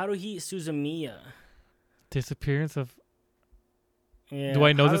of Haruhi Suzumiya. Disappearance of. Yeah, Do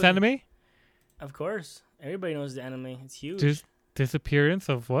I know this anime? Of course. Everybody knows the anime. It's huge. Disappearance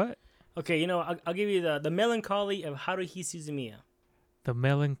of what? Okay, I'll give you the melancholy of Haruhi Suzumiya. The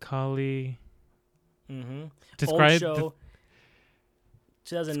melancholy. Mm-hmm. Describe. Old show.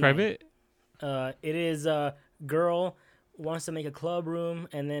 2009. Describe it. It is a girl wants to make a club room,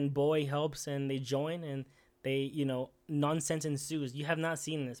 and then boy helps, and they join, and they, nonsense ensues. You have not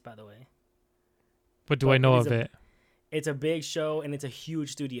seen this, by the way. But do I know of it? It's a big show, and it's a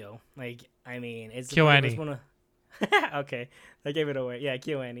huge studio. Like, I mean, it's KyoAni. Okay, I gave it away. Yeah,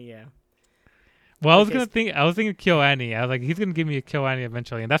 KyoAni. Yeah. Well, I was thinking KyoAni. I was like, he's gonna give me a KyoAni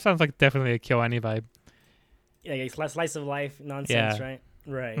eventually, and that sounds like definitely a KyoAni vibe. Yeah, slice of life nonsense, Yeah. right?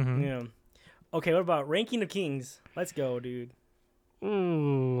 Right. Mhm. Yeah. Okay, what about Ranking of Kings? Let's go, dude.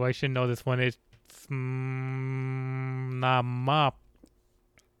 Ooh, I should know this one. It's not Mappa.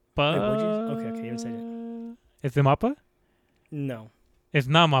 Okay, you haven't said it. Is it Mappa? No. It's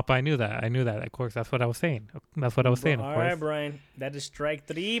not Mappa. I knew that. Of course, that's what I was saying. Of All course. right, Brian. That is strike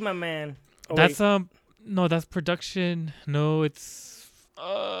 3, my man. Oh, That's wait. No, that's production. No, it's.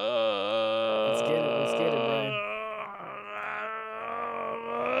 Let's get it. Let's get it, Brian.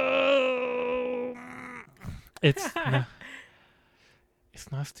 It's not,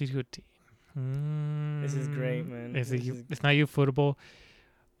 it's not Studio D. This is great, man. It's not Ufotable.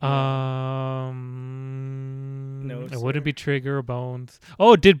 No, It sir. wouldn't be Trigger or Bones.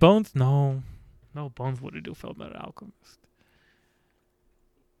 Oh, did Bones? No, Bones wouldn't do Full Metal Alchemist.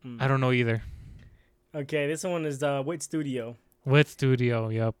 I don't know either. Okay, this one is Wit Studio. What studio?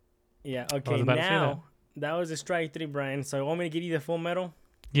 Yep. Yeah. I Okay. was about to say Now that was a strike 3, Brian. So you want me to give you the Full Metal?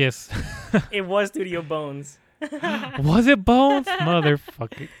 Yes. It was Studio Bones. Was it Bones?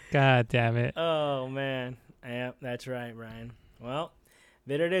 Motherfucker. God damn it. Oh man. Yeah, that's right, Brian. Well,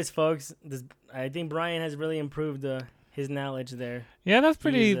 there it is, folks. I think Brian has really improved his knowledge there. Yeah, that's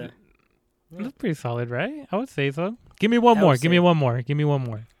pretty. He's, That's pretty solid, right? I would say so. Give me one more. Give me one more. Give me one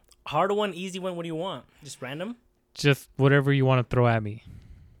more. Hard one, easy one. What do you want? Just random? Just whatever you want to throw at me.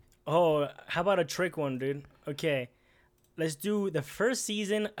 Oh, how about a trick one, dude? Okay. Let's do the first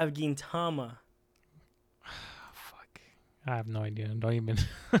season of Gintama. Fuck. I have no idea. Don't even.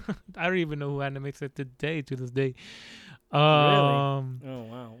 I don't even know who animates it today. To this day. Really? Oh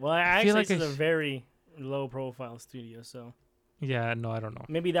wow. Well, actually, like this is a very low profile studio, so. Yeah. No, I don't know.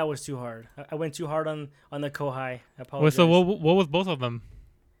 Maybe that was too hard. I went too hard on the Kohai. I apologize. Wait, so what was both of them?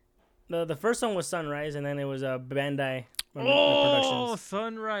 The first one was Sunrise, and then it was Bandai Oh, Productions.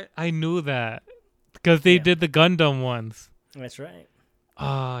 Sunrise. I knew that because they did the Gundam ones. That's right. Oh,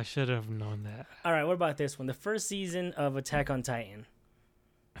 I should have known that. All right, what about this one? The first season of Attack on Titan.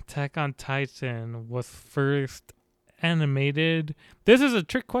 Attack on Titan was first animated. This is a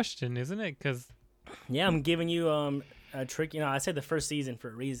trick question, isn't it? Because I'm giving you a trick. I said the first season for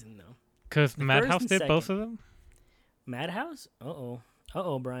a reason, though. Because Madhouse did both of them. Madhouse?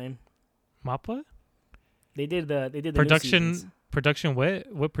 Uh-oh, Brian. Mappa? They did the new production. seasons. Production.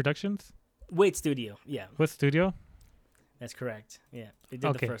 What productions? Wait Studio. Yeah, What studio? that's correct. Yeah, they did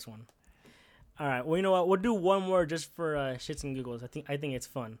Okay. the first one. All right. Well, you know what? We'll do one more just for shits and giggles. I think it's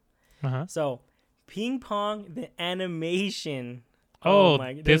fun. So, Ping Pong the animation. Oh,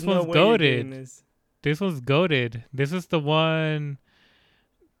 my! this There's no one's way you're doing goated. this. This was goated. This is the one.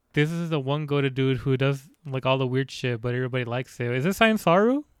 This is the one goated dude who does like all the weird shit, but everybody likes it. Is it Science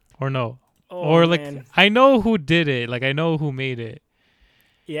Saru or no? Oh, Or like man. I know who did it. Like I know who made it.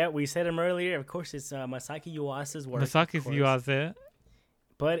 Yeah, we said him earlier. Of course, it's Masaki Yuasa's work. Masaki of course. Yuasa.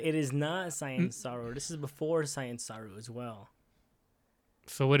 But it is not Science Saru. This is before Science Saru as well.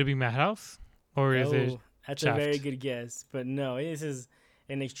 So would it be Madhouse? Or is it That's Shaft? a very good guess. But no, this is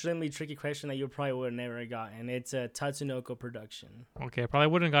an extremely tricky question that you probably would have never gotten. It's a Tatsunoko production. Okay, I probably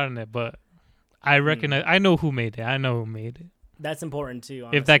wouldn't have gotten it, but I recognize I know who made it. I know who made it. That's important too,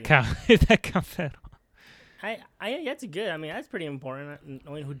 honestly. If that counts if that counts at all. That's good. I mean, that's pretty important,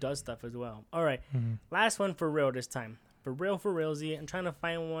 knowing who does stuff as well. All right, Mm-hmm. last one for real this time. For realsy. I'm trying to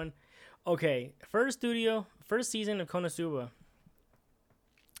find one. Okay, first season of KonoSuba.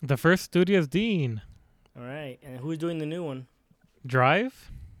 The first studio's Dean. All right, and who's doing the new one?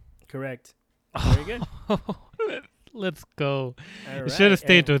 Drive? Correct. Very good. Let's go. All It should have right,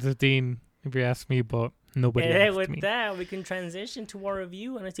 stayed with the Dean, if you ask me, but nobody and asked with me. that, we can transition to our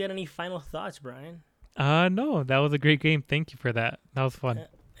review. Unless you had any final thoughts, Brian. No, that was a great game. Thank you for that. That was fun.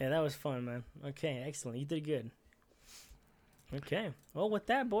 Yeah, that was fun, man. Okay, excellent. You did good. Okay. Well, with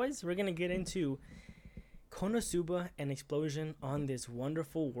that, boys, we're going to get into KonoSuba, an explosion on this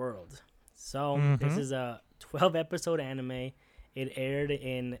wonderful world. So, this is a 12-episode anime. It aired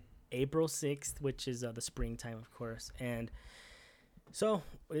in April 6th, which is the springtime, of course. And so,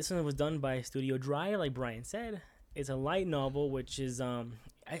 this one was done by Studio Dry, like Brian said. It's a light novel, which is, I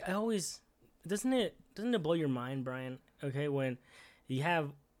always, doesn't it blow your mind, Brian? Okay, when you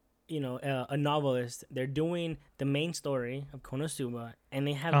have a novelist, they're doing the main story of KonoSuba, and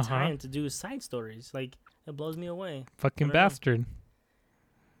they have time to do side stories. Like, it blows me away. Fucking bastard.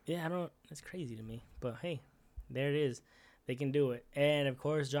 Yeah, it's crazy to me. But hey, there it is. They can do it. And of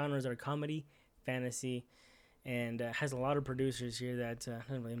course, genres are comedy, fantasy, and has a lot of producers here that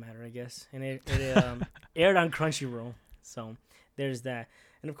doesn't really matter, I guess. And it aired on Crunchyroll. So there's that.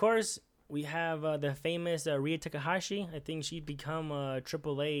 And of course, we have the famous Ria Takahashi. I think she's become a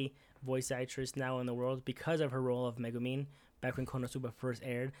AAA voice actress now in the world because of her role of Megumin back when KonoSuba first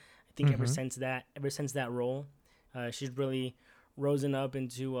aired. I think ever since that role, she's really risen up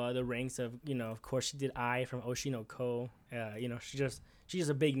into the ranks of, of course she did Ai from Oshino Ko. She's just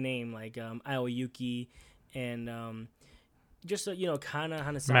a big name like Aoyuki and Kana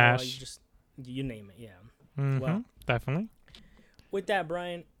Hanasawa. Smash. You name it, yeah. Mm-hmm. Well, Definitely. with that,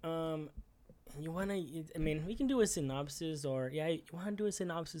 Brian, You wanna? I mean, we can do a synopsis, or yeah, you wanna do a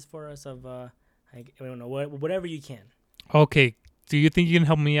synopsis for us of I don't know, whatever you can. Okay. Do you think you can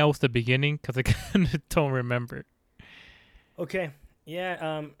help me out with the beginning? Because I kind of don't remember. Okay.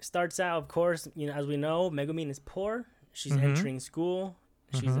 Yeah. Starts out, of course. As we know, Megumin is poor. She's Mm-hmm. entering school.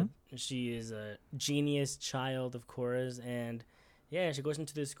 She's Mm-hmm. she is a genius child, of course, and yeah, she goes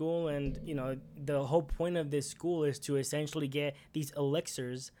into the school, and the whole point of this school is to essentially get these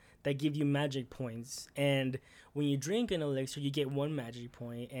elixirs that give you magic points. And when you drink an elixir, you get one magic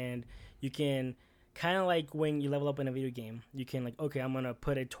point, and you can kind of like when you level up in a video game, you can like, okay, I'm gonna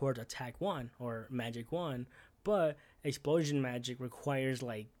put it towards attack 1 or magic 1, but explosion magic requires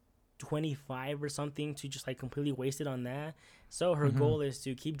like 25 or something to just like completely waste it on that. So her Mm-hmm. goal is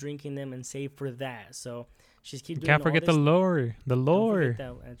to keep drinking them and save for that. So she's keep doing Can't all forget the this. lore. The Don't lore. forget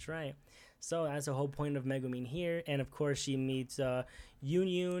that. That's right. So that's the whole point of Megumin here, and of course she meets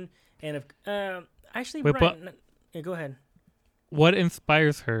Yun, and actually Wait, but Brian. Yeah, go ahead. what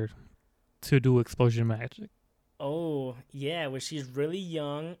inspires her to do explosion magic? Oh yeah, well she's really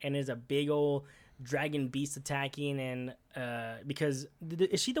young and is a big old dragon beast attacking, and because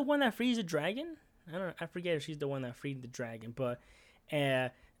is she the one that frees the dragon? I don't know. I forget if she's the one that freed the dragon, but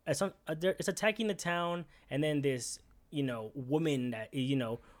it's attacking the town, and then this woman that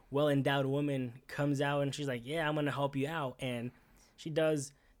well endowed woman comes out, and she's like, yeah, I'm gonna help you out, and she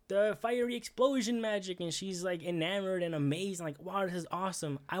does the fiery explosion magic, and she's like enamored and amazed, like, wow, this is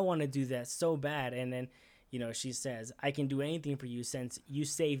awesome, I want to do that so bad. And then she says, I can do anything for you since you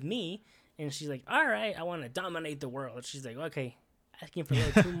saved me. And she's like, all right, I want to dominate the world. She's like, okay, asking for a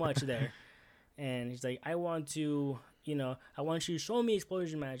little too much there. And he's like, I want you to show me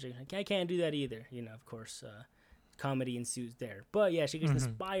explosion magic. Like, I can't do that either. Of course, comedy ensues there. But yeah, she gets Mm-hmm.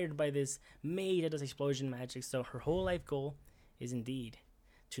 inspired by this maid that does explosion magic. So her whole life goal is indeed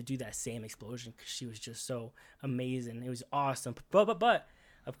to do that same explosion, because she was just so amazing. It was awesome. But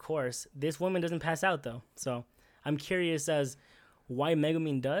of course, this woman doesn't pass out though. So I'm curious as why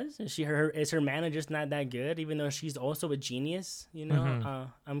Megumin does. Is her mana just not that good, even though she's also a genius? Mm-hmm.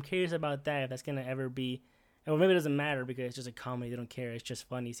 I'm curious about that, if that's gonna ever be, or maybe it doesn't matter because it's just a comedy. They don't care. It's just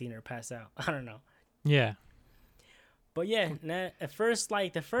funny seeing her pass out. I don't know. Yeah. But yeah, at first,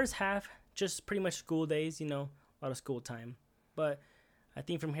 like the first half, just pretty much school days. A lot of school time. But I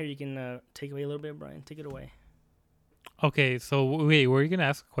think from here you can take away a little bit, Brian. Take it away. Okay. So wait, were you gonna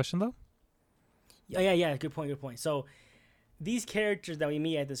ask a question though? Yeah. Good point. So these characters that we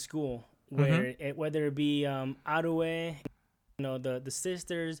meet at the school, whether it be Arue, the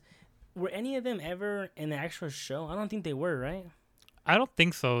sisters, were any of them ever in the actual show? I don't think they were, right? I don't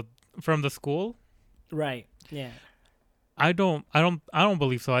think so. From the school, Right. Yeah. I don't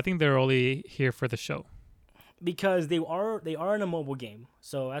believe so. I think they're only here for the show. Because they are in a mobile game,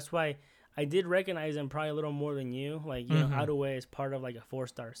 so that's why I did recognize them probably a little more than you. Like Arue is part of like a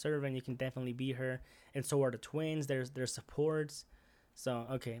 4-star server, and you can definitely beat her. And so are the twins. There's supports. So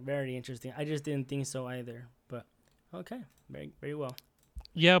okay, very interesting. I just didn't think so either. But okay, very very well.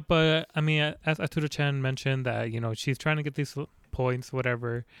 Yeah, but I mean, as Atuda-chan mentioned that she's trying to get these points,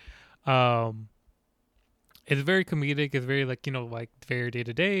 whatever. It's very comedic. It's very like like very day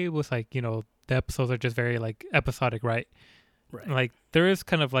to day. With like the episodes are just very like episodic, right? Right. Like there is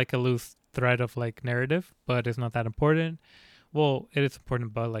kind of like a loose thread of like narrative, but it's not that important. Well, it is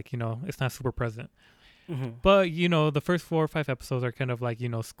important, but like it's not super present. Mm-hmm. But the first 4 or 5 episodes are kind of like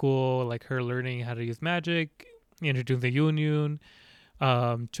school, like her learning how to use magic, introducing the Union,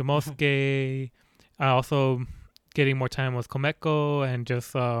 Chomosuke, also getting more time with Komeko, and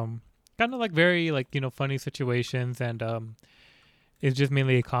just kind of like very like funny situations, and it's just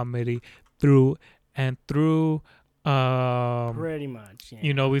mainly a comedy through and through. Pretty much.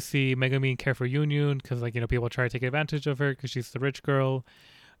 Yeah. We see Megumin care for Union because like people try to take advantage of her because she's the rich girl,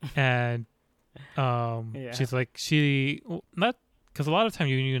 and Yeah. she's like not because a lot of time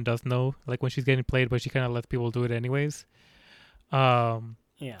Union does know like when she's getting played, but she kind of lets people do it anyways.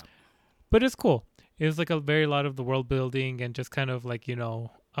 Yeah. But it's cool. It's like a very lot of the world building and just kind of like seeing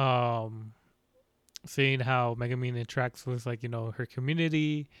how Megumin interacts with like her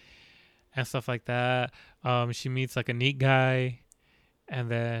community and stuff like that. She meets like a neat guy, and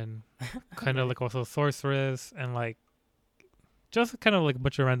then kind of like also sorceress, and like just kind of like a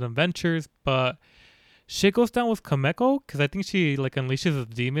bunch of random ventures. But shit goes down with Komeko because I think she like unleashes a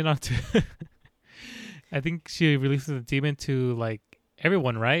demon onto. I think she releases a demon to like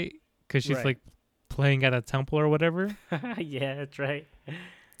everyone, right? Because she's Right. like playing at a temple or whatever. Yeah, that's right.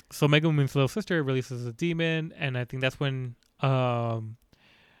 So Megumin's little sister releases a demon, and I think that's when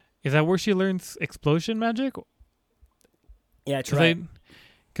is that where she learns explosion magic? Yeah, that's 'Cause right.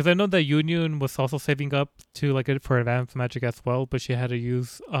 because I know that Union was also saving up to like for advanced magic as well, but she had to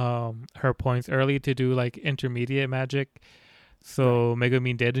use her points early to do like intermediate magic. So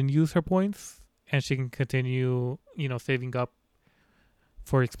Megumin didn't use her points, and she can continue, saving up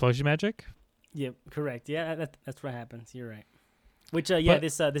for explosion magic. Yep, correct. Yeah, that's what happens. You're right. Which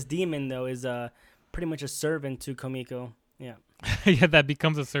this demon though is pretty much a servant to Komiko. Yeah. Yeah, that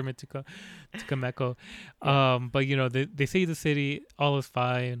becomes a servant to Kameko. Yeah. But they save the city, all is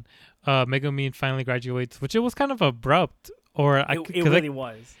fine. Megumin finally graduates, which it was kind of abrupt, It really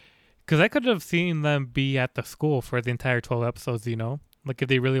was. Because I could have seen them be at the school for the entire 12 episodes. Like if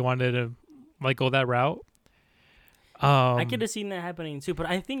they really wanted to like go that route. I could have seen that happening too, but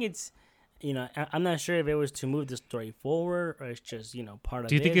I think it's. I'm not sure if it was to move the story forward or it's just, part of it.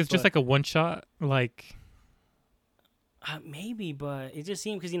 Do you think it's just like a one shot? Like, maybe, but it just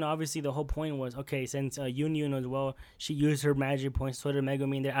seemed because, obviously the whole point was, okay, since Union as well, she used her magic points, so did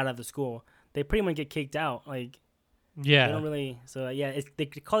Megumin, they're out of the school. They pretty much get kicked out. Like, yeah. They don't really. So, they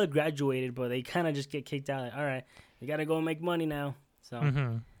call it graduated, but they kind of just get kicked out. Like, all right, you got to go and make money now.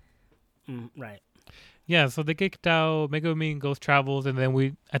 So, right. Yeah, so they kicked out. Megumin goes travels, and then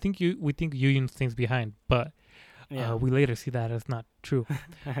we think Union stays behind, but we later see that as not true.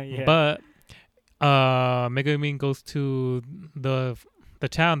 Yeah. But Megumin goes to the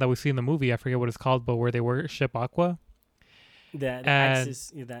town that we see in the movie. I forget what it's called, but where they worship Aqua. The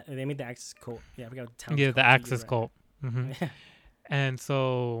Axis. They made the Axis cult. Yeah, I forgot what the town. Yeah, the Axis cult. Mm-hmm. And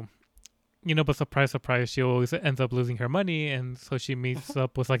so, but surprise, surprise, she always ends up losing her money, and so she meets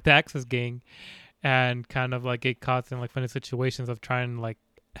up with like the Axis gang. And kind of like get caught in like funny situations of trying to like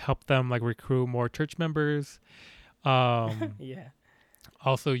help them like recruit more church members. Yeah.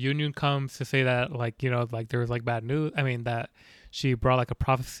 Also, Union comes to say that like like there was like bad news. I mean that she brought like a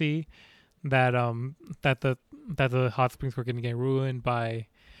prophecy that that the hot springs were going to get ruined by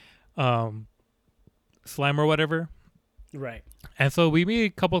slime or whatever. Right. And so we meet a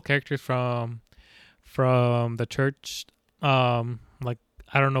couple of characters from the church. Like.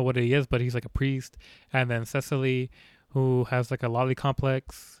 I don't know what he is, but he's like a priest. And then Cecily, who has like a lolly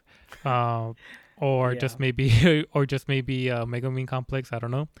complex, or just maybe a Megumin complex. I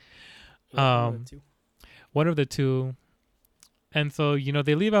don't know. One of the two. And so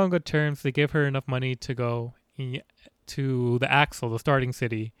they leave out on good terms. They give her enough money to go to the Axel, the starting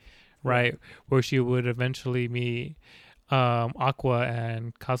city, right, where she would eventually meet Aqua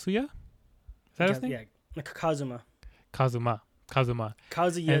and Kazuya. Is that his name? Yeah, Kazuma.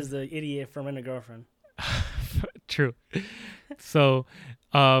 Kazuya is the idiot from In a Girlfriend. True. So,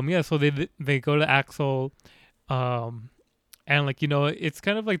 so they go to Axel, and like it's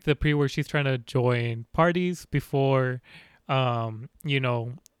kind of like the pre where she's trying to join parties before,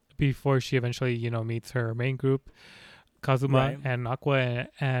 before she eventually meets her main group, Kazuma and Aqua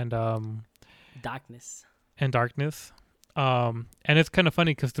and Darkness. And it's kind of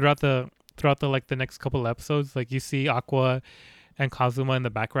funny because throughout the like the next couple episodes, like you see Aqua and Kazuma in the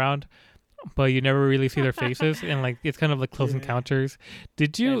background, but you never really see their faces, and like it's kind of like close encounters.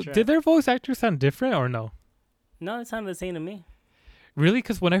 Did their voice actors sound different or no? No, it sounded the same to me. Really?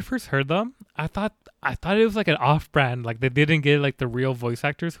 Because when I first heard them, I thought it was like an off-brand, like they didn't get like the real voice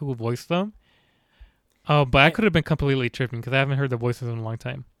actors who voiced them. But I could have been completely tripping because I haven't heard the voices in a long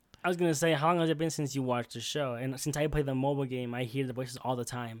time. I was gonna say, how long has it been since you watched the show? And since I play the mobile game, I hear the voices all the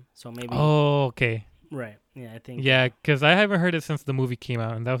time. So maybe. Oh, okay. Right. Yeah, I think. Yeah, because I haven't heard it since the movie came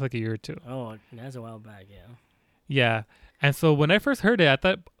out, and that was like a year or two. Oh, that's a while back. Yeah. Yeah, and so when I first heard it, I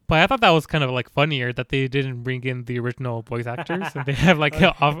thought that was kind of like funnier that they didn't bring in the original voice actors, and they have like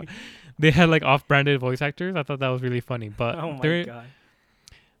off-branded voice actors. I thought that was really funny, but oh my god.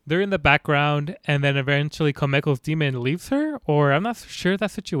 They're in the background, and then eventually Komeko's demon leaves her, or I'm not sure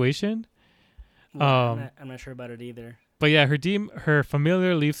that situation. Well, I'm not sure about it either. But yeah, her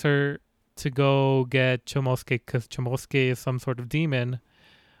familiar leaves her to go get Chomosuke because Chomosuke is some sort of demon.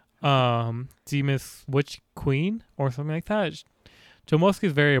 Demon's witch queen or something like that. Chomosuke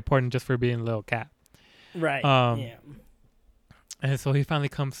is very important just for being a little cat. Right. Yeah. And so he finally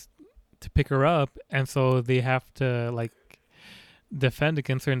comes to pick her up, and so they have to like defend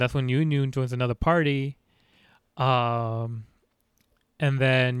against her, and that's when Union joins another party. And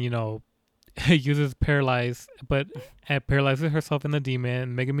then uses paralyze, but paralyzes herself in the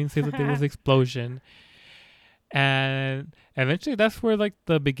demon. Megumin says that there was an explosion, and eventually that's where like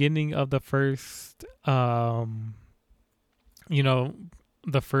the beginning of the first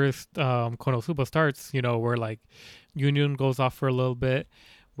KonoSuba starts. Where like Union goes off for a little bit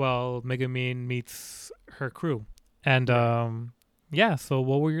while Megumin meets her crew. And so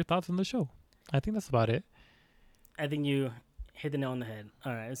what were your thoughts on the show? I think that's about it. I think you hit the nail on the head.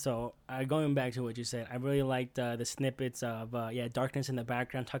 All right, so going back to what you said, I really liked the snippets of darkness in the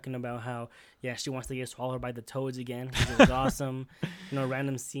background talking about how she wants to get swallowed by the toads again, which was awesome.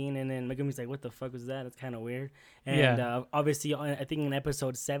 Random scene, and then Megumi's like, "What the fuck was that? It's kind of weird." And obviously, I think in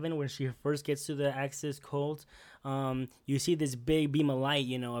episode 7, when she first gets to the Axis cult, you see this big beam of light,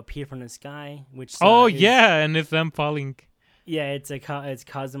 appear from the sky, which and it's them falling. Yeah, it's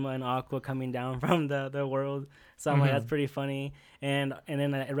Kazuma and Aqua coming down from the world. So I'm like, that's pretty funny. And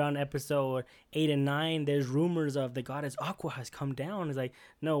then around episode 8 and 9, there's rumors of the goddess Aqua has come down. It's like,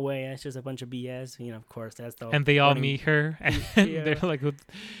 no way, that's just a bunch of BS. Of course, that's the. And they all meet her, and they're like, and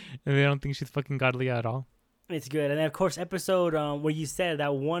they don't think she's fucking godly at all. It's good. And then, of course, episode where you said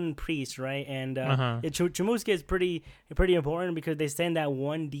that one priest, right? And Chumusuke is pretty important because they send that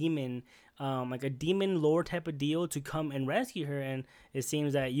one demon, like a demon lord type of deal, to come and rescue her. And it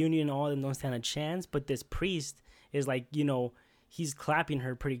seems that Union and all of them don't stand a chance, but this priest is like, he's clapping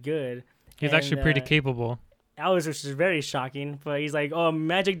her pretty good. He's actually pretty capable. That was just very shocking. But he's like, oh,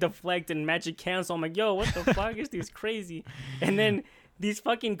 magic deflect and magic cancel. I'm like, yo, what the fuck? This dude's crazy. And then these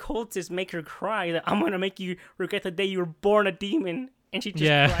fucking cultists make her cry that I'm going to make you regret the day you were born a demon. And she just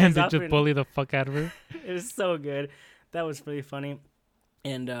cries and they up just bully the fuck out of her. It was so good. That was really funny.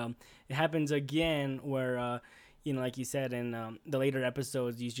 And it happens again where, like you said, in the later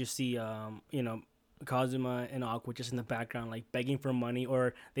episodes, you just see, Kazuma and Aqua just in the background, like begging for money,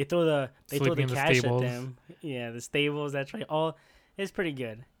 or they throw the cash at them. Yeah, the stables. That's right. It's pretty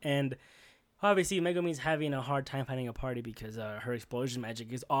good. And obviously, Megumi's having a hard time finding a party because her explosion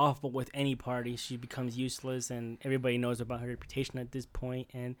magic is awful with any party. She becomes useless, and everybody knows about her reputation at this point,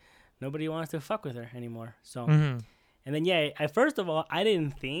 and nobody wants to fuck with her anymore. So, and then first of all, I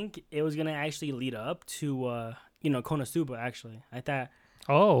didn't think it was gonna actually lead up to KonoSuba. Actually, I thought.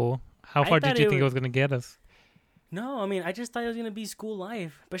 Oh. How far did you think it was going to get us? No, I mean, I just thought it was going to be school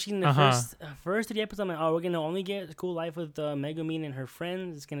life. Especially in the first 3 episodes, I'm like, we're going to only get school life with Megumin and her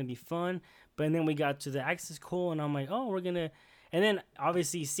friends. It's going to be fun. But then we got to the Axis Cole, and I'm like, we're going to... And then,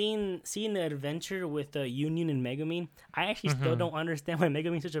 obviously, seeing the adventure with Union and Megumin, I actually still don't understand why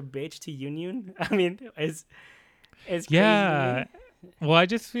Megumin's such a bitch to Union. I mean, it's crazy. Yeah. Well, I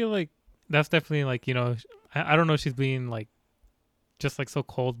just feel like that's definitely, like, I don't know if she's being, like, just like so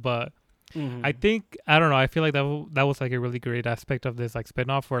cold, but I think I don't know. I feel like that was like a really great aspect of this like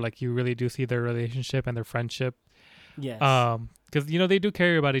spinoff where like you really do see their relationship and their friendship. Yes. Because they do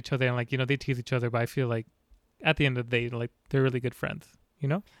care about each other and like they tease each other, but I feel like at the end of the day, like they're really good friends.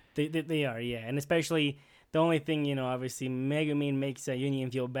 They are, yeah, and especially the only thing obviously Megumin makes Union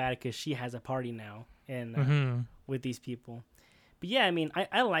feel bad because she has a party now and with these people. But yeah, I mean,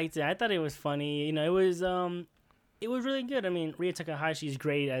 I liked it. I thought it was funny. It was really good. I mean, Ria Takahashi is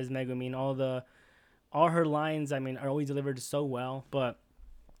great as Megumin. All her lines, I mean, are always delivered so well. But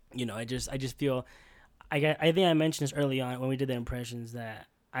I just feel, I think I mentioned this early on when we did the impressions that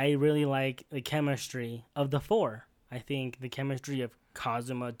I really like the chemistry of the 4. I think the chemistry of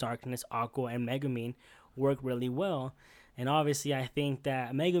Kazuma, Darkness, Aqua, and Megumin work really well. And obviously, I think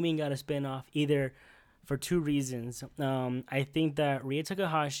that Megumin got a spinoff either for 2 reasons. I think that Ria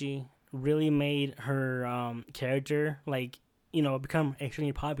Takahashi really made her character become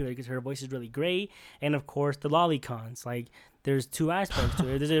extremely popular because her voice is really great, and of course the lolicons. Like there's 2 aspects to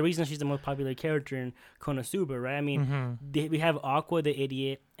it. There's a reason she's the most popular character in KonoSuba, right? I mean, we have Aqua the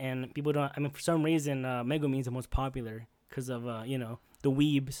idiot, and people don't. I mean, for some reason, Megumin's the most popular because of the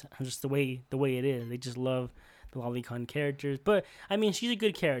weebs, just the way it is. They just love the lolicon characters. But I mean, she's a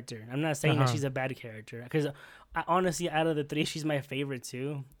good character. I'm not saying that she's a bad character because honestly, out of the 3, she's my favorite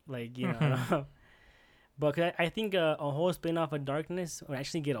too. Like I don't know. But I think a whole spin-off of Darkness would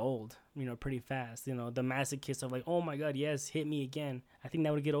actually get old, pretty fast. The masochist of like, oh my god, yes, hit me again. I think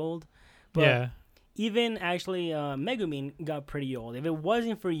that would get old. But even actually, Megumin got pretty old. If it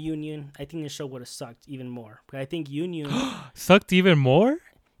wasn't for Union, I think the show would have sucked even more. But I think Union sucked even more.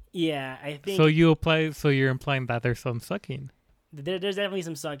 Yeah, I think. So you're implying that there's some sucking. There's definitely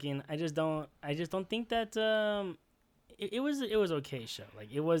some sucking. I just don't think that it was okay show.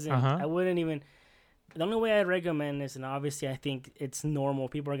 Like it wasn't. I wouldn't even. The only way I'd recommend this, and obviously I think it's normal.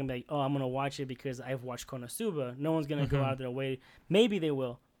 People are gonna be like, "Oh, I'm gonna watch it because I've watched KonoSuba." No one's gonna go out of their way. Maybe they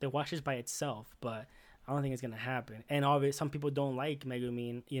will. They watch this by itself, but I don't think it's gonna happen. And obviously, some people don't like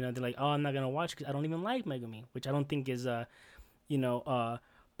Megumin. They're like, "Oh, I'm not gonna watch because I don't even like Megumin," which I don't think is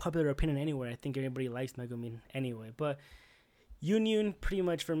popular opinion anywhere. I think everybody likes Megumin anyway, but. Union pretty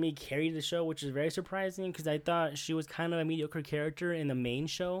much for me carried the show, which is very surprising because I thought she was kind of a mediocre character in the main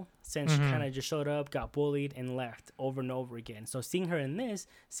show since she kind of just showed up, got bullied, and left over and over again. So seeing her in this,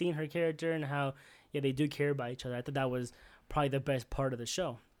 seeing her character and how they do care about each other, I thought that was probably the best part of the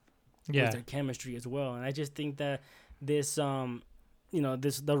show. Yeah. Was their chemistry as well. And I just think that this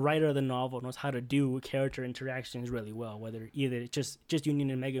the writer of the novel knows how to do character interactions really well, whether either it's just Union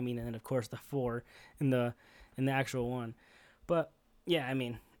and Megumin, and then of course the 4 in the actual one. But yeah, I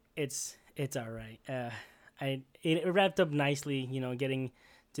mean, it's all right. It wrapped up nicely, getting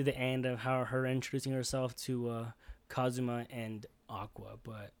to the end of her introducing herself to Kazuma and Aqua.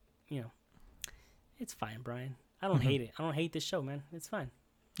 But it's fine, Brian. I don't hate it. I don't hate this show, man. It's fine.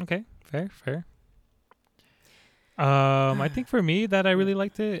 Okay, fair. I think for me that I really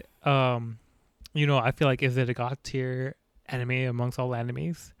liked it. I feel like, is it a god tier anime amongst all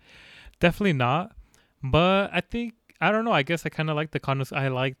animes? Definitely not. But I don't know. I guess I kind of like I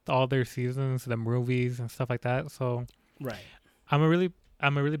liked all their seasons, the movies and stuff like that. So right, I'm a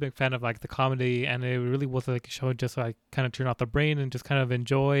really big fan of like the comedy, and it really was like a show just so I kind of turn off the brain and just kind of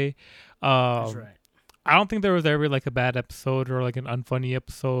enjoy. That's right. I don't think there was ever like a bad episode or like an unfunny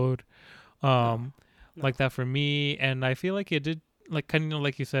episode. No. Like that for me. And I feel like it did, like, kind of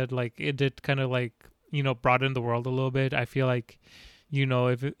like you said, like it did kind of like, broaden the world a little bit. I feel like,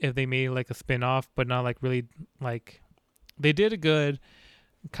 if they made like a spin-off, but not like really, like, they did a good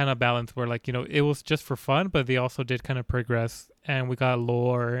kind of balance where, like, it was just for fun, but they also did kind of progress, and we got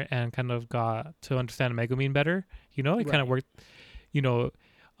lore and kind of got to understand Megumin better. It kind of worked,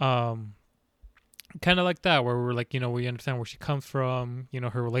 kind of like that, where we're like, we understand where she comes from,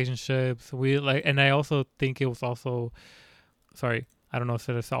 her relationships. We like, and I also think it was also, sorry, I don't know if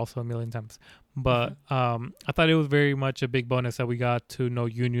it's also a million times, but I thought it was very much a big bonus that we got to know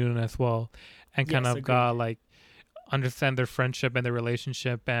Union as well, and kind of got like understand their friendship and their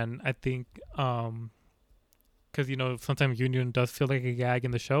relationship. And I think because sometimes Union does feel like a gag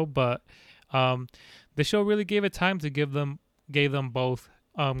in the show, but the show really gave it time to gave them both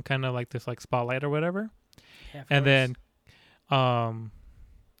kind of like this like spotlight or whatever. Yeah, and then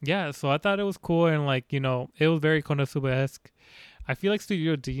so I thought it was cool, and like it was very KonoSuba-esque. I feel like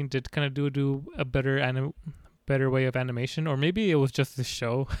Studio Dean did kind of do a better way of animation, or maybe it was just the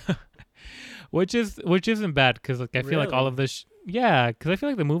show, which isn't bad, because like I feel like all of this because I feel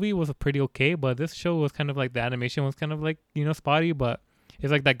like the movie was pretty okay, but this show was kind of like the animation was kind of like spotty, but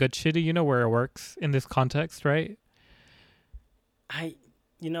it's like that good shitty where it works in this context, right?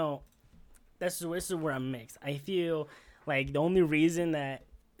 This is where I'm mixed. I feel like the only reason that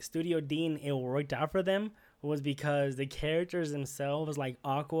Studio Dean it worked out for them was because the characters themselves, like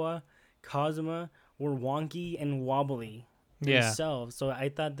Aqua, Kazuma, were wonky and wobbly themselves. So I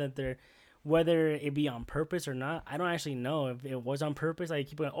thought that whether it be on purpose or not, I don't actually know if it was on purpose. Like,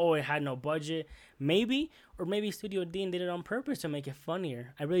 keep going, it had no budget, maybe, or maybe Studio Dean did it on purpose to make it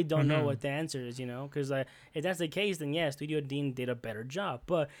funnier. I really don't know what the answer is, because if that's the case, then yeah, Studio Dean did a better job.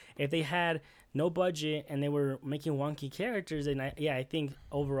 But if they had no budget and they were making wonky characters, then I think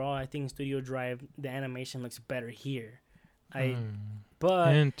overall, I think Studio Drive, the animation looks better here.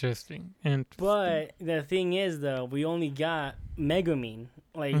 But interesting. But the thing is, though, we only got Megumin.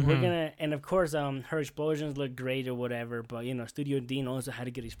 Like, we're gonna, and of course, her explosions look great or whatever. But Studio Dean also had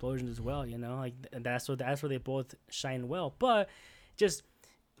to get explosions as well. Like that's where they both shine well. But just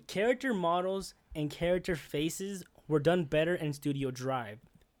character models and character faces were done better in Studio Drive.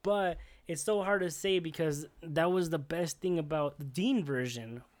 But it's so hard to say, because that was the best thing about the Dean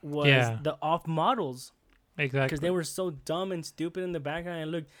version was the off models. Exactly. Because they were so dumb and stupid in the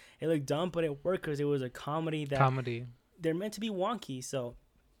background. It looked dumb, but it worked because it was a comedy. They're meant to be wonky. So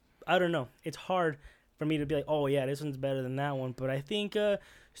I don't know. It's hard for me to be like, oh yeah, this one's better than that one. But I think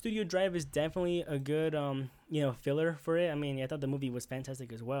Studio Drive is definitely a good filler for it. I mean, I thought the movie was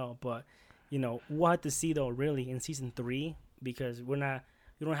fantastic as well. But we'll have to see though, really, in season 3, because we don't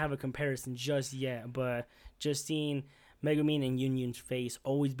have a comparison just yet. But just seeing Megumin and Union's face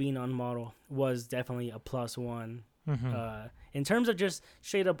always being on model was definitely a +1. In terms of just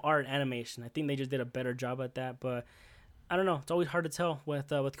straight up art animation, I think they just did a better job at that. But I don't know. It's always hard to tell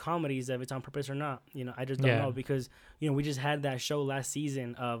with comedies if it's on purpose or not. I just don't know, because we just had that show last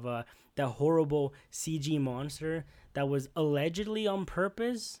season of that horrible CG monster that was allegedly on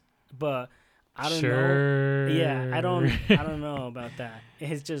purpose, but I don't know. Yeah, I don't know about that.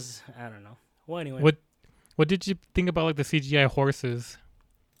 It's just, I don't know. Well, anyway. What did you think about like the CGI horses?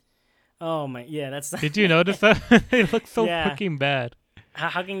 Oh my, yeah, that's. Did you notice that? They look so fucking bad.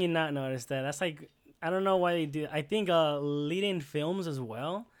 How can you not notice that? That's like, I don't know why they do. I think lead-in films as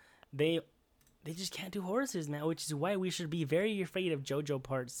well, they just can't do horses now, which is why we should be very afraid of JoJo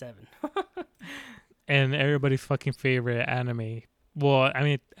Part 7. And everybody's fucking favorite anime. Well, I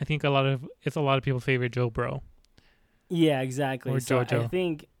mean, I think it's a lot of people's favorite JoBro. Yeah, exactly. Or so JoJo. I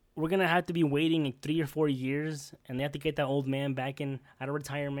think we're gonna have to be waiting like 3 or 4 years, and they have to get that old man back in out of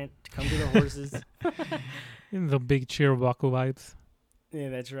retirement to come to the horses. The big Chiribaku vibes. Yeah,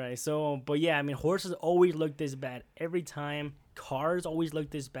 that's right. So, but yeah, I mean, horses always look this bad every time. Cars always look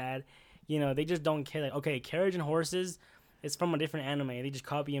this bad. You know, they just don't care. Like, okay, carriage and horses, it's from a different anime. They just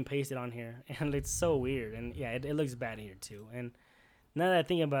copy and paste it on here, and it's so weird. And yeah, it looks bad here too. And now that I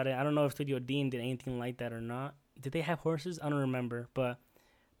think about it, I don't know if Studio Dean did anything like that or not. Did they have horses? I don't remember, but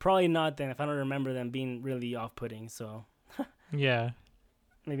probably not. Then, if I don't remember them being really off-putting, so Yeah.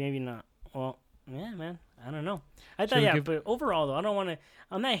 maybe not. Well, yeah, man. I don't know. I thought, but overall, though, I don't want to.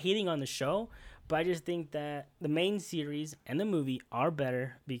 I'm not hating on the show, but I just think that the main series and the movie are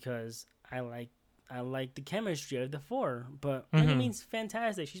better because I like the chemistry of the four. But Megumin's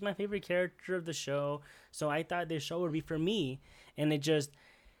fantastic. She's my favorite character of the show, so I thought this show would be for me, and it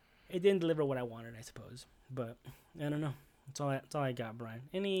didn't deliver what I wanted, I suppose. But I don't know. That's all I got, Brian.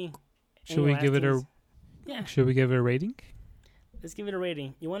 Should we give it a? Yeah. Should we give it a rating? Let's give it a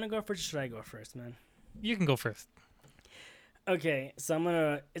rating. You want to go first, or should I go first, man? You can go first. Okay,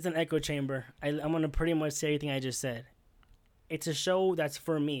 so it's an echo chamber. I'm gonna pretty much say everything I just said. It's a show that's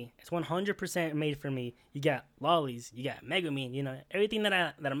for me. It's 100% made for me. You got lollies, you got Megumin, you know, everything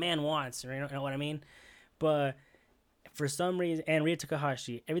that a man wants, you know what I mean? But for some reason, and Ria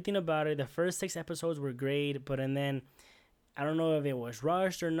Takahashi, everything about it, the first 6 episodes were great, but and then, I don't know if it was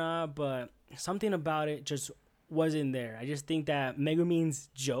rushed or not, but something about it just wasn't there. I just think that Megumin's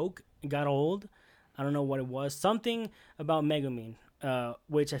joke got old. I don't know what it was. Something about Megumin,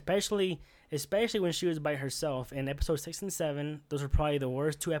 which especially when she was by herself in episode 6 and 7, those were probably the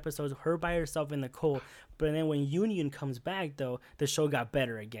worst 2 episodes. Her by herself in the cold. But then when Union comes back, though, the show got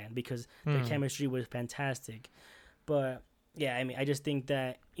better again because the chemistry was fantastic. But yeah, I mean, I just think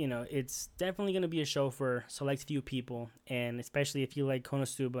that, you know, it's definitely going to be a show for select few people. And especially if you like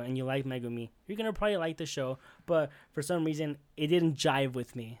KonoSuba and you like Megumi, you're going to probably like the show. But for some reason, it didn't jive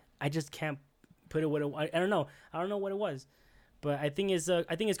with me. I just can't put it what it, I don't know. I don't know what it was. But I think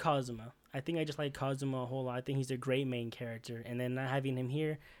it's Kazuma. I think I just like Kazuma a whole lot. I think he's a great main character. And then not having him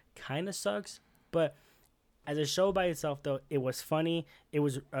here kind of sucks. But as a show by itself, though, it was funny. It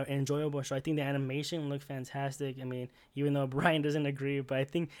was an enjoyable show. I think the animation looked fantastic. I mean, even though Brian doesn't agree, but I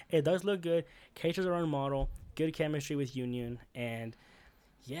think it does look good. Characters are on model. Good chemistry with Union. And,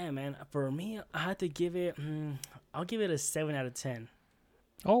 yeah, man, for me, I have to give it, I'll give it a 7 out of 10.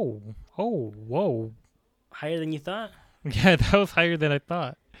 Oh, whoa. Higher than you thought? Yeah, that was higher than I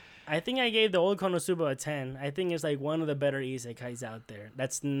thought. I think I gave the old KonoSuba a 10. I think it's like one of the better isekais out there.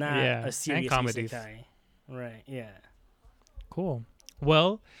 That's not a serious isekai. Right, yeah. Cool.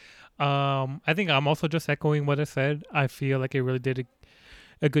 Well, I think I'm also just echoing what I said. I feel like it really did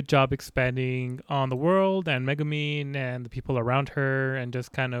a good job expanding on the world and Megumin and the people around her and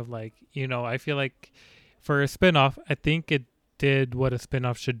just kind of like, you know, I feel like for a spinoff, I think it did what a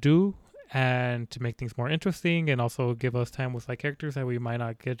spinoff should do and to make things more interesting and also give us time with like characters that we might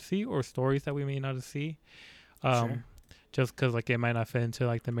not get to see or stories that we may not see. Sure. Just because like it might not fit into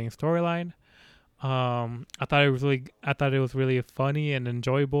like the main storyline. I thought it was really funny and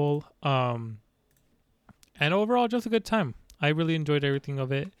enjoyable. And overall just a good time. I really enjoyed everything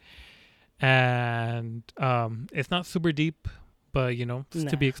of it. And it's not super deep, but you know,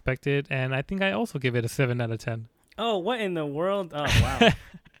 it's to be expected. And I think I also give it a 7 out of 10. Oh, what in the world? Oh, wow.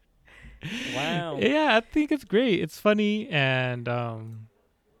 Wow. Yeah, I think it's great. It's funny and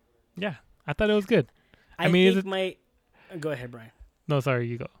yeah, I thought it was good. Go ahead, Brian. No, sorry,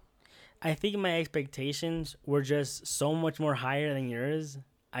 you go. I think my expectations were just so much more higher than yours.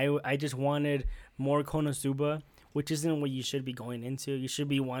 I just wanted more KonoSuba, which isn't what you should be going into. You should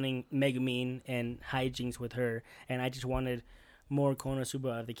be wanting Megumin and hijinks with her, and I just wanted more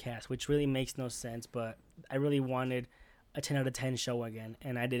KonoSuba of the cast, which really makes no sense, but I really wanted a 10 out of 10 show again,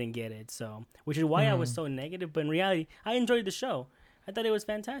 and I didn't get it, so which is why I was so negative, but in reality, I enjoyed the show. I thought it was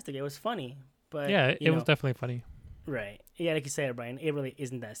fantastic. It was funny, but yeah, it was definitely funny. Right. Yeah, like you said, Brian, it really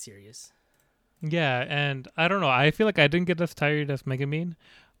isn't that serious. Yeah, and I don't know. I feel like I didn't get as tired as Megumin,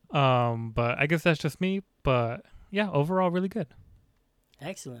 but I guess that's just me. But yeah, overall, really good.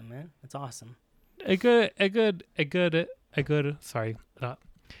 Excellent, man. That's awesome. A good. Sorry,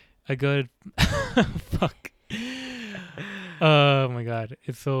 a good. Fuck. Oh my god,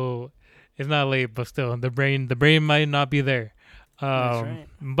 it's not late, but still, the brain might not be there. That's right.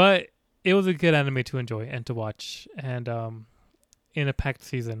 But it was a good anime to enjoy and to watch, and in a packed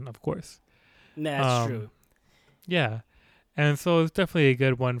season, of course. That's true. Yeah, and so it's definitely a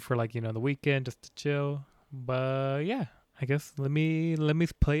good one for like, you know, the weekend just to chill. But yeah, I guess let me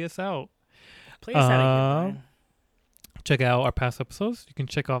play us out. Play us out again, Brian. check out our past episodes. You can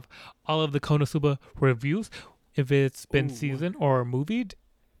check off all of the KonoSuba reviews. If it's been seasoned or movied,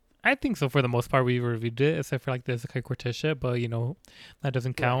 I think so for the most part we reviewed it, except for like the Isekai Quartet shit, but that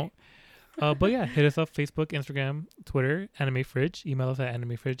doesn't count. But yeah, hit us up Facebook, Instagram, Twitter, Anime Fridge. Email us at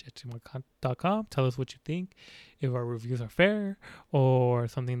animefridge@gmail.com. Tell us what you think, if our reviews are fair or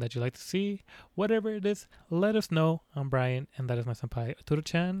something that you'd like to see. Whatever it is, let us know. I'm Brian, and that is my senpai,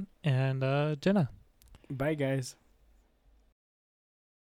 Arturo-chan, and Jenna. Bye, guys.